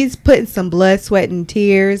some blood, sweat, and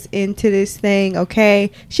tears into this thing.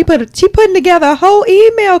 Okay, she putting together a whole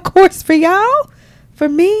email course for y'all, for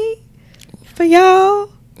me, for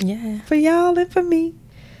y'all, Yeah. for y'all, and for me.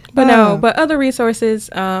 But but other resources.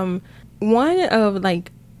 One of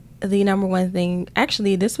like the number one thing.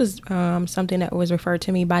 Actually, this was something that was referred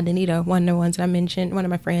to me by Danita, one of the ones that I mentioned, one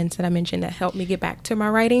of my friends that I mentioned that helped me get back to my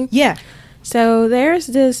writing. Yeah. So there's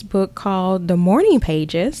this book called The Morning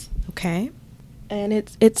Pages. Okay. And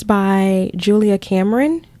it's by Julia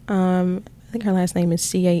Cameron. I think her last name is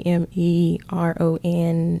Camerons,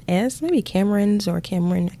 maybe Cameron's or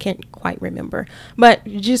Cameron. I can't quite remember. But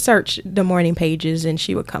just search The Morning Pages and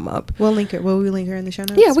she would come up. We'll link her. Will we link her in the show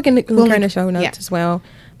notes? Yeah, we can link her in the show notes as well.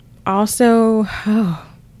 Also,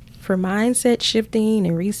 for mindset shifting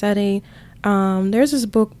and resetting, there's this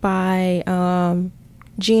book by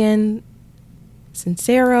Jen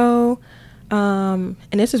Sincero. And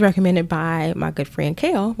this is recommended by my good friend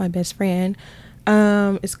Kale, my best friend.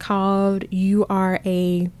 It's called You Are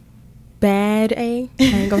a Bad A. I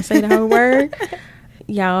ain't gonna say the whole word.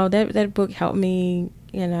 Y'all, that book helped me,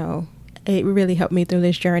 it really helped me through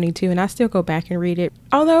this journey too. And I still go back and read it.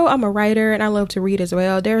 Although I'm a writer and I love to read as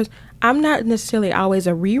well, I'm not necessarily always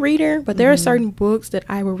a rereader, but there are certain books that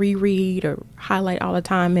I will reread or highlight all the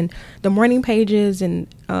time. And The Morning Pages and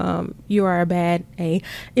You Are a Bad A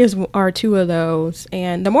are two of those.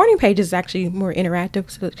 And The Morning Pages is actually more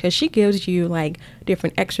interactive because she gives you like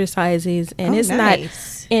different exercises, and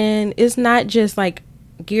it's not just like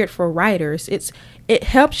geared for writers. It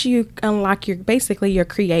helps you unlock your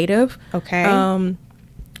creative. Okay. And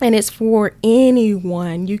it's for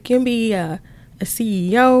anyone. You can be a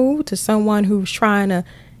CEO, to someone who's trying to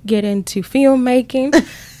get into filmmaking,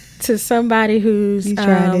 to somebody who's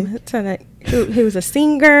who's a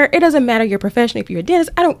singer. It doesn't matter your profession. If you're a dentist,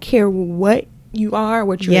 I don't care what you are,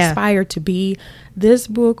 what you aspire to be. This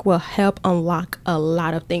book will help unlock a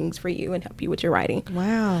lot of things for you and help you with your writing.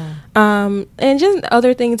 Wow. And just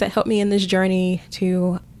other things that help me in this journey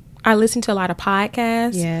too. I listen to a lot of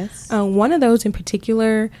podcasts. Yes. One of those in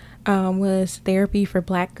particular was Therapy for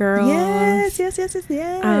Black Girls. Yes.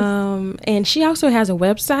 And she also has a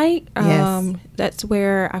website. Yes. That's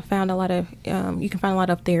where I found a lot of, you can find a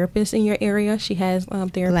lot of therapists in your area. She has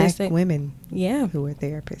therapists. Black women. Yeah. Who are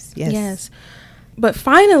therapists. Yes. Yes. But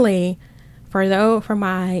finally, for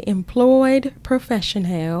my employed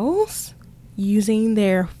professionals using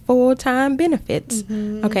their full-time benefits.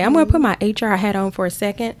 Mm-hmm. Okay, I'm going to put my HR hat on for a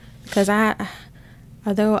second because help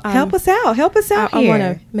us out here. I want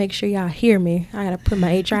to make sure y'all hear me. I got to put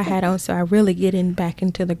my HR hat on so I really get back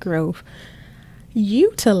into the groove.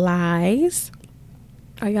 Utilize.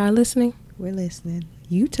 Are y'all listening? We're listening.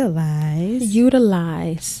 Utilize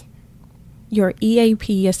your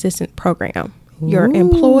EAP assistant program. Your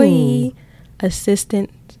employee assistant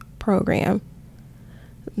program.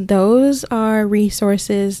 Those are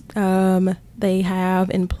resources they have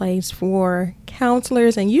in place for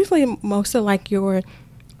counselors, and usually most of like your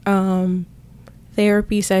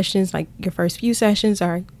therapy sessions, like your first few sessions,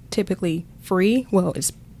 are typically free. Well,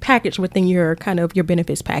 it's packaged within your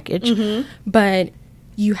benefits package, but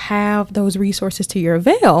you have those resources to your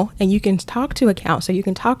avail, and you can talk to a counselor, you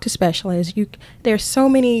can talk to specialists. There's so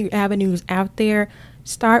many avenues out there.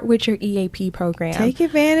 Start with your EAP program. Take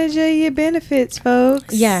advantage of your benefits,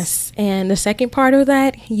 folks. Yes. And the second part of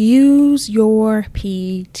that, use your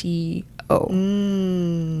PTO.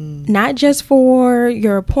 Not just for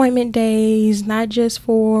your appointment days, not just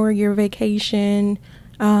for your vacation,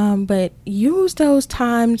 but use those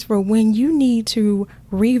times for when you need to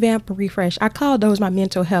revamp and refresh. I call those my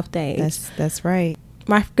mental health days. That's right.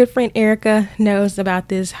 My good friend Erica knows about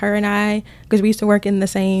this. Her and I, because we used to work in the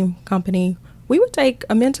same company, we would take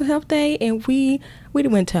a mental health day and we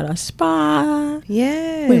went to the spa.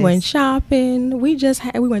 Yes. We went shopping. We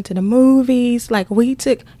went to the movies. Like you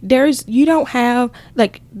don't have,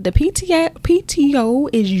 like, the PTO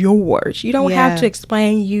is yours. You don't have to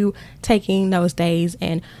explain you taking those days,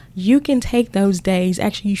 and you can take those days.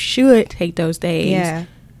 Actually, you should take those days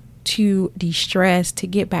to de-stress, to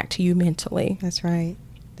get back to you mentally. That's right.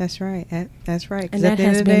 That's right. And that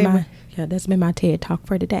has been that's been my TED Talk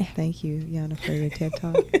for today. Thank you, Yana, for your TED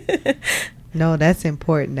Talk. No, that's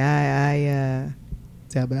important. I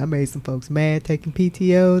made some folks mad taking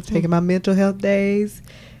PTO, taking my mental health days,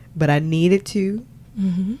 but I needed to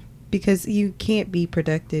because you can't be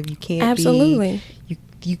productive. You can't absolutely.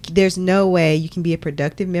 There's no way you can be a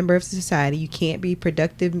productive member of society. You can't be a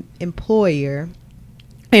productive employee.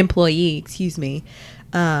 Excuse me.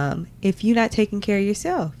 If you're not taking care of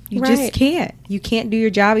yourself, you just can't. You can't do your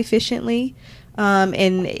job efficiently.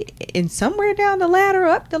 And somewhere down the ladder,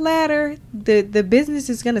 up the ladder, the business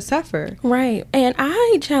is going to suffer. Right. And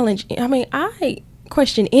I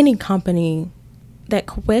question any company that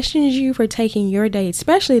questions you for taking your day,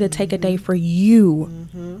 especially to take a day for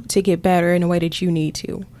you to get better in the way that you need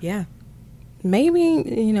to. Yeah. Maybe,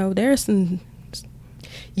 there's some.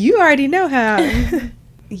 You already know how.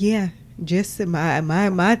 Yeah. Just my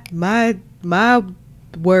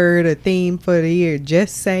word or theme for the year,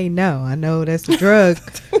 just say no. I know that's a drug.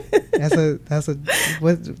 that's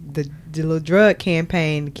what's the little drug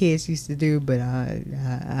campaign the kids used to do, but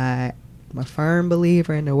I'm a firm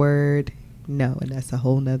believer in the word no, and that's a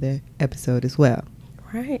whole nother episode as well.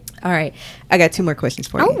 Right. All right. I got 2 more questions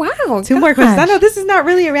for you. Oh, wow. Two more questions. I know this is not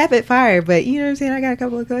really a rapid fire, but you know what I'm saying? I got a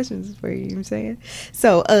couple of questions for you. You know what I'm saying?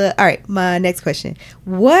 So, all right. My next question.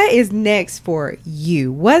 What is next for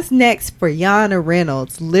you? What's next for Yana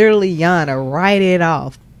Reynolds? Literally, Yana, write it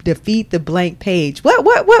off. Defeat the blank page.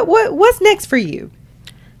 What's next for you?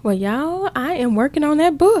 Well, y'all, I am working on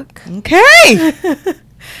that book. Okay.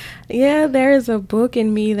 Yeah, there is a book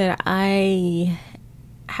in me that I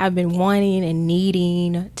have been wanting and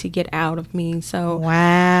needing to get out of me. So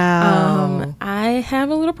wow. I have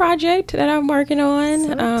a little project that I'm working on.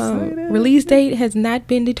 So release date has not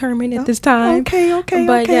been determined at this time. Okay.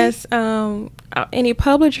 But yes, any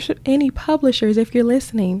publishers, if you're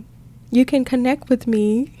listening, you can connect with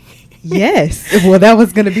me. Yes. Well, that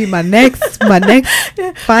was going to be my next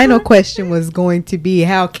final question was going to be,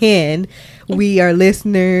 how can we, our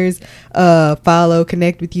listeners,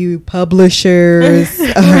 connect with you, publishers,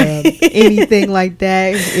 anything like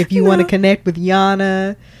that. If you want to connect with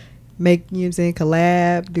Yana, make, you know what I'm saying,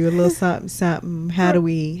 collab, do a little something. How do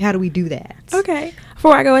we do that? Okay.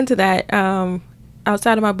 Before I go into that,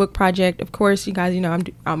 outside of my book project, of course, you guys, you know,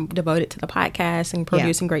 I'm devoted to the podcast and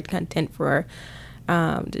producing great content for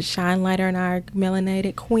the Shine Lighter and our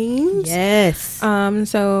Melanated Queens. Yes.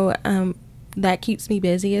 So that keeps me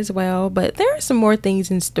busy as well. But there are some more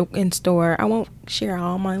things in store. I won't share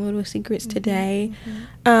all my little secrets today.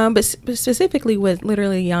 But specifically with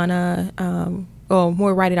literally Yana,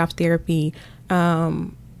 more Write It Off therapy,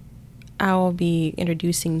 I'll be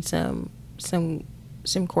introducing some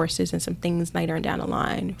courses and some things later down the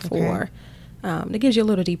line for that gives you a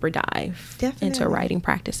little deeper dive into writing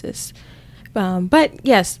practices. But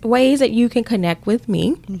yes, ways that you can connect with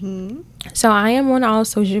me. So I am on all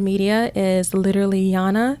social media is literally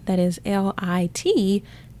Yana. That is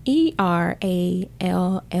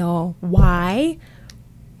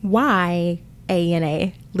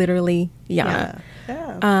LITERALLYYANA. Literally Yana.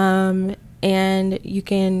 Yeah. And you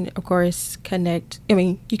can, of course, connect. I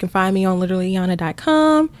mean, you can find me on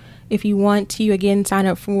literallyyana.com. If you want to, again, sign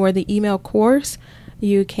up for the email course,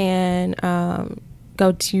 you can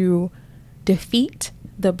go to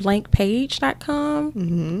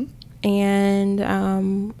defeattheblankpage.com.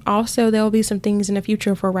 And also there'll be some things in the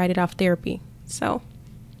future for Write It Off therapy. So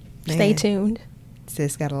stay tuned.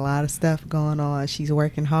 Sis got a lot of stuff going on. She's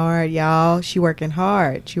working hard, y'all. She working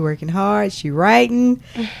hard. She writing.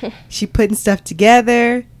 She putting stuff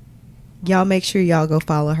together. Y'all make sure y'all go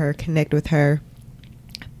follow her, connect with her.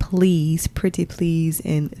 Please, pretty please,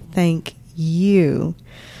 and thank you.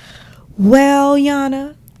 Well,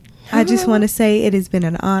 Yana, I just want to say it has been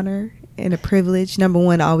an honor and a privilege. Number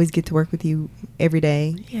one, I always get to work with you every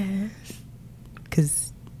day. Yes.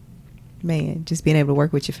 Because, man, just being able to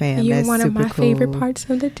work with your fam, you're that's one of my cool. favorite parts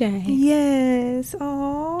of the day. Yes.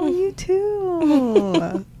 Oh, you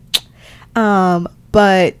too.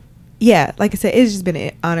 But yeah, like I said, it's just been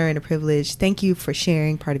an honor and a privilege. Thank you for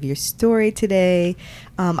sharing part of your story today.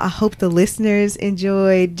 I hope the listeners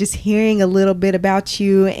enjoyed just hearing a little bit about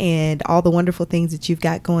you and all the wonderful things that you've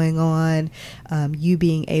got going on. You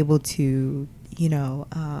being able to,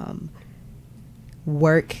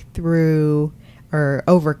 work through or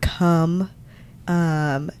overcome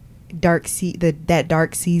that dark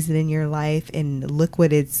season in your life, and look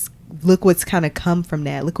what's kind of come from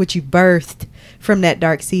that. Look what you birthed from that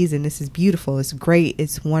dark season. This is beautiful. It's great.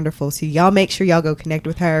 It's wonderful. So y'all make sure y'all go connect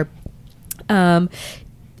with her.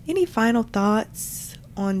 Any final thoughts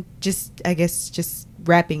on just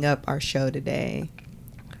wrapping up our show today?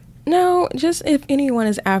 No, just if anyone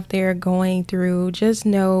is out there going through, just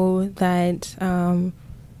know that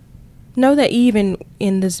even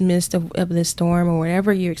in this midst of this storm or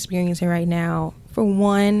whatever you're experiencing right now, for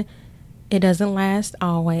one, it doesn't last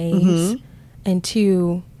always. And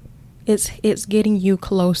two, it's getting you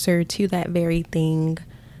closer to that very thing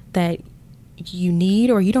that you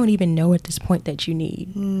need, or you don't even know at this point that you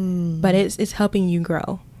need. But it's helping you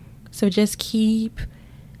grow. So just keep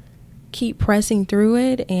pressing through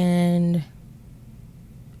it, and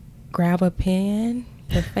grab a pen,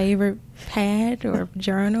 your favorite pad or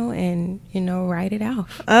journal, and write it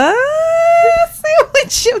off. See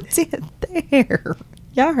what you did there.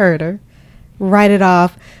 Y'all heard her. Write it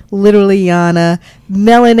off. Literally Yana.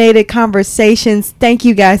 Melanated Conversations. Thank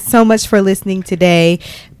you guys so much for listening today.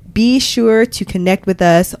 Be sure to connect with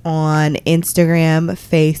us on Instagram,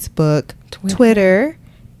 Facebook, Twitter.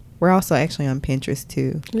 We're also actually on Pinterest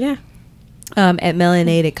too. Yeah. At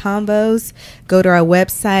Melanated Convos. Go to our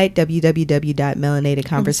website,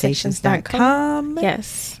 www.melanatedconversations.com.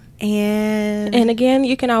 Yes. And again,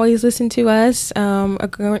 you can always listen to us.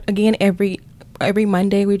 Again, every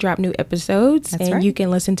Monday we drop new episodes. That's and right. You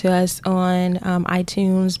can listen to us on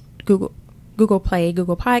iTunes, Google Play,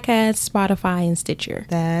 Google Podcasts, Spotify, and Stitcher.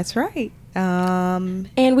 That's right.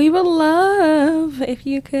 And we would love if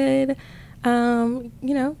you could,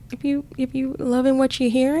 if you loving what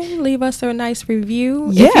you're hearing, leave us a nice review.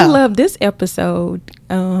 Yeah. If you love this episode,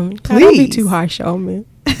 don't be too harsh on me.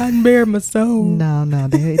 I bare my soul. No,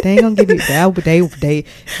 they ain't gonna give you that.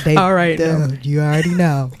 They. All right, no. You already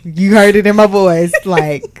know. You heard it in my voice,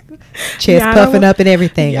 like chest puffing up and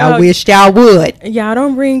everything. I wish y'all would. Y'all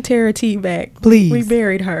don't bring Tara T back, please. We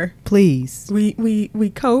buried her. Please.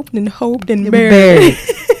 We coped and hoped and buried.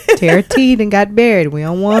 Tara T and got buried. We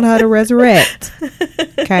don't want her to resurrect.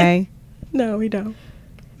 Okay. No, we don't.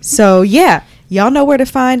 So yeah, y'all know where to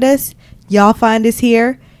find us. Y'all find us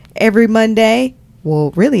here every Monday.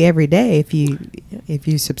 Well, really every day if you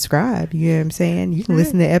subscribe. You know what I'm saying? You can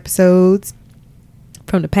listen to episodes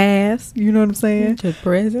from the past. You know what I'm saying? To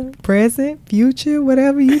present, future,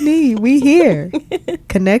 whatever you need. We here.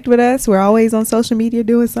 Connect with us. We're always on social media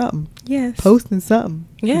doing something. Yes. Posting something.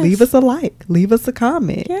 Yes. Leave us a like. Leave us a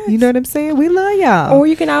comment. Yes. You know what I'm saying? We love y'all. Or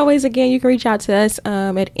you can always, again, you can reach out to us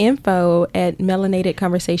at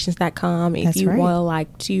info@melanatedconversations.com if you would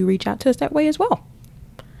like to reach out to us that way as well.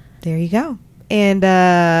 There you go. And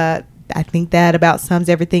I think that about sums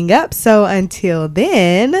everything up. So until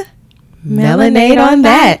then, melanate on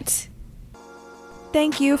that.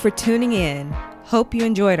 Thank you for tuning in. Hope you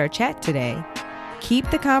enjoyed our chat today.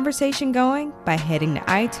 Keep the conversation going by heading to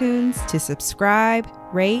iTunes to subscribe,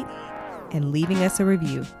 rate, and leaving us a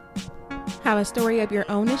review. Have a story of your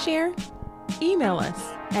own to share? Email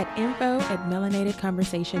us at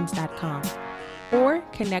info@melanatedconversations.com or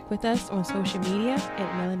connect with us on social media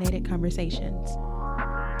at Melanated Conversations.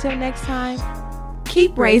 Till next time,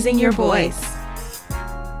 keep raising your voice.